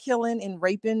were killing and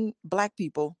raping black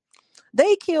people.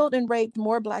 They killed and raped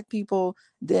more black people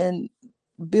than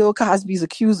Bill Cosby's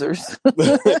accusers.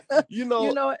 you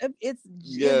know, It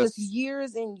was yes.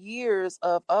 years and years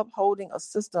of upholding a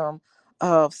system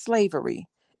of slavery,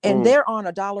 and Mm, they're on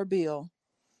a dollar bill.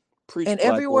 Preach, And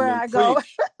black everywhere woman. I go,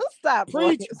 Preach. stop,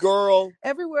 Preach, boys. girl.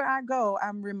 Everywhere I go,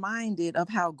 I'm reminded of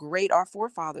how great our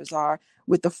forefathers are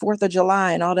with the 4th of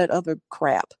July and all that other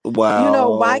crap. Why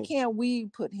Wow. can't we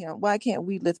put him, why can't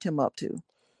we lift him up too?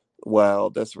 Wow,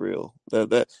 that's real.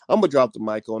 That I'm gonna drop the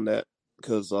mic on that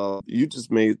because you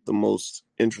just made the most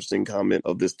interesting comment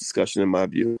of this discussion in my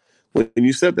view. When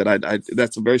you said that, I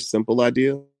that's a very simple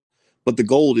idea, but the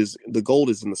gold is in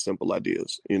the simple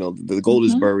ideas. The gold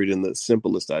is Mm-hmm. buried in the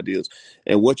simplest ideas.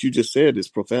 And what you just said is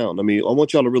profound. I mean, I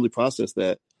want y'all to really process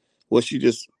that. What you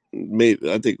just made,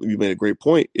 I think you made a great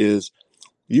point. Is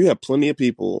you have plenty of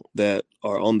people that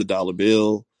are on the dollar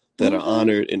bill that are Mm-hmm.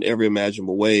 honored in every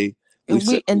imaginable way. We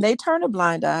said And they turn a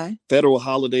blind eye. federal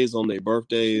holidays on their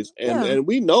birthdays, and Yeah. and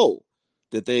we know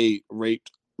that they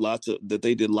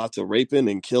did lots of raping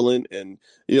and killing, and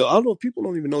I don't know if people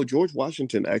don't even know George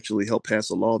Washington actually helped pass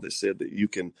a law that said that you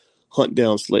can hunt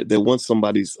down slave that once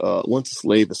a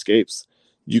slave escapes,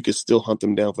 you can still hunt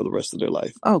them down for the rest of their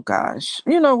life. Oh gosh.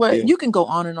 You know what? Yeah. You can go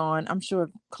on and on. I'm sure if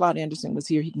Claude Anderson was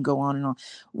here, he can go on and on.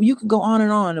 You can go on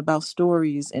and on about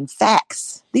stories and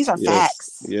facts. These are Yes.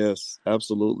 facts. Yes.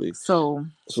 Absolutely. So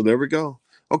So there we go.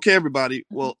 Okay, everybody.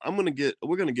 Well,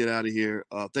 we're gonna get out of here.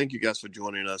 Thank you guys for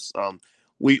joining us.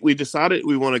 We decided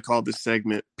we want to call this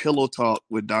segment Pillow Talk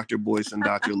with Dr. Boyce and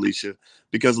Dr. Alicia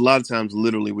because a lot of times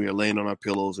literally we are laying on our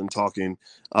pillows and talking.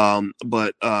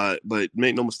 But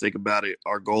make no mistake about it,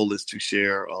 our goal is to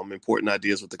share important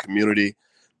ideas with the community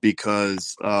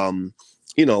because I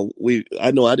know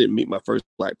I didn't meet my first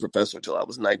black professor until I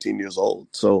was 19 years old.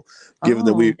 So given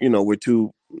that oh. we're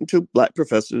two black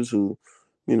professors who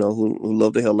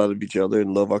love the hell out of each other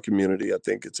and love our community. I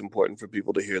think it's important for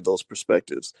people to hear those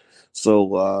perspectives.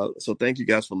 So thank you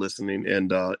guys for listening.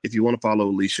 And if you want to follow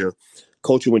Alicia,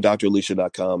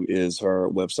 coachingwithdralicia.com is her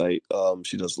website.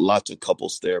 She does lots of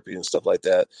couples therapy and stuff like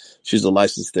that. She's a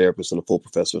licensed therapist and a full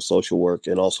professor of social work.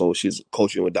 And also she's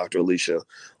coaching with Dr. Alicia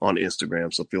on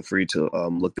Instagram. So feel free to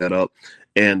look that up.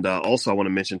 And also I want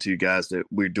to mention to you guys that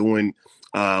we're doing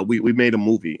we made a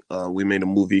movie. We made a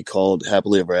movie called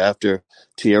Happily Ever After.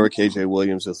 Tierra KJ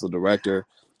Williams is the director,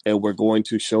 and we're going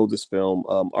to show this film.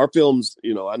 Our films,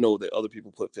 I know that other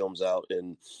people put films out,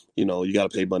 and you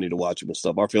got to pay money to watch them and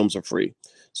stuff. Our films are free,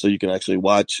 so you can actually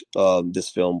watch this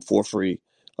film for free.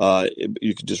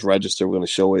 You can just register. We're going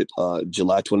to show it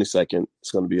July 22nd.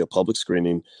 It's going to be a public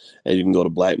screening, and you can go to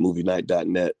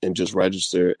blackmovienight.net and just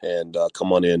register and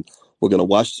come on in. We're going to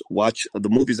watch the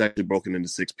movie's actually broken into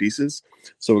 6 pieces.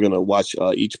 So we're going to watch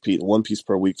each piece, 1 piece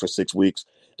per week for 6 weeks.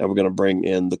 And we're going to bring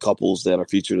in the couples that are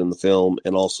featured in the film.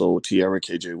 And also Tierra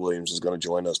KJ Williams is going to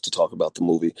join us to talk about the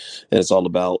movie. And it's all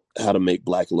about how to make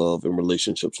Black love and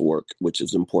relationships work, which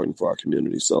is important for our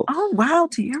community. So, Oh wow,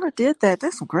 Tierra did that.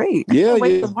 That's great. I yeah, can't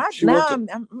wait yeah. to watch. She Now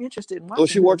worked I'm interested in Well,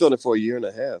 she watching worked on this. it for a year and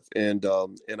a half, and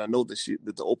I know that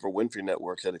the Oprah Winfrey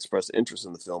Network had expressed interest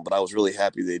in the film, but I was really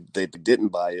happy they didn't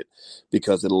buy it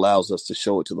because it allows us to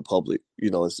show it to the public,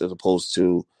 as opposed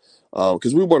to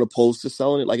because we weren't opposed to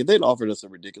selling it. Like if they'd offered us a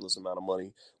ridiculous amount of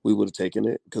money, we would have taken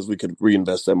it because we could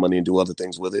reinvest that money and do other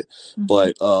things with it. Mm-hmm.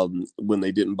 But when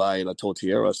they didn't buy it, I told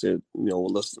Tierra, I said,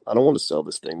 well, I don't want to sell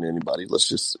this thing to anybody. Let's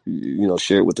just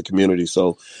share it with the community.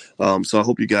 So I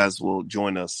hope you guys will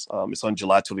join us. It's on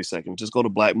July 22nd. Just go to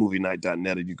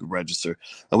blackmovienight.net and you can register.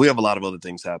 And we have a lot of other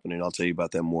things happening. I'll tell you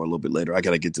about that more a little bit later. I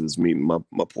got to get to this meeting. My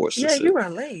poor Yeah, sister, you are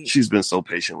late. she's been so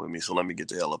patient with me. So let me get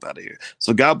the hell up out of here.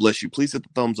 So God bless you. Please hit the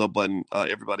thumbs up button.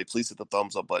 Everybody, please hit the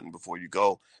thumbs up button before you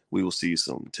go. We will see you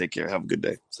soon. Take care. Have a good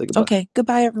day. Say goodbye. Okay,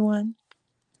 goodbye, everyone.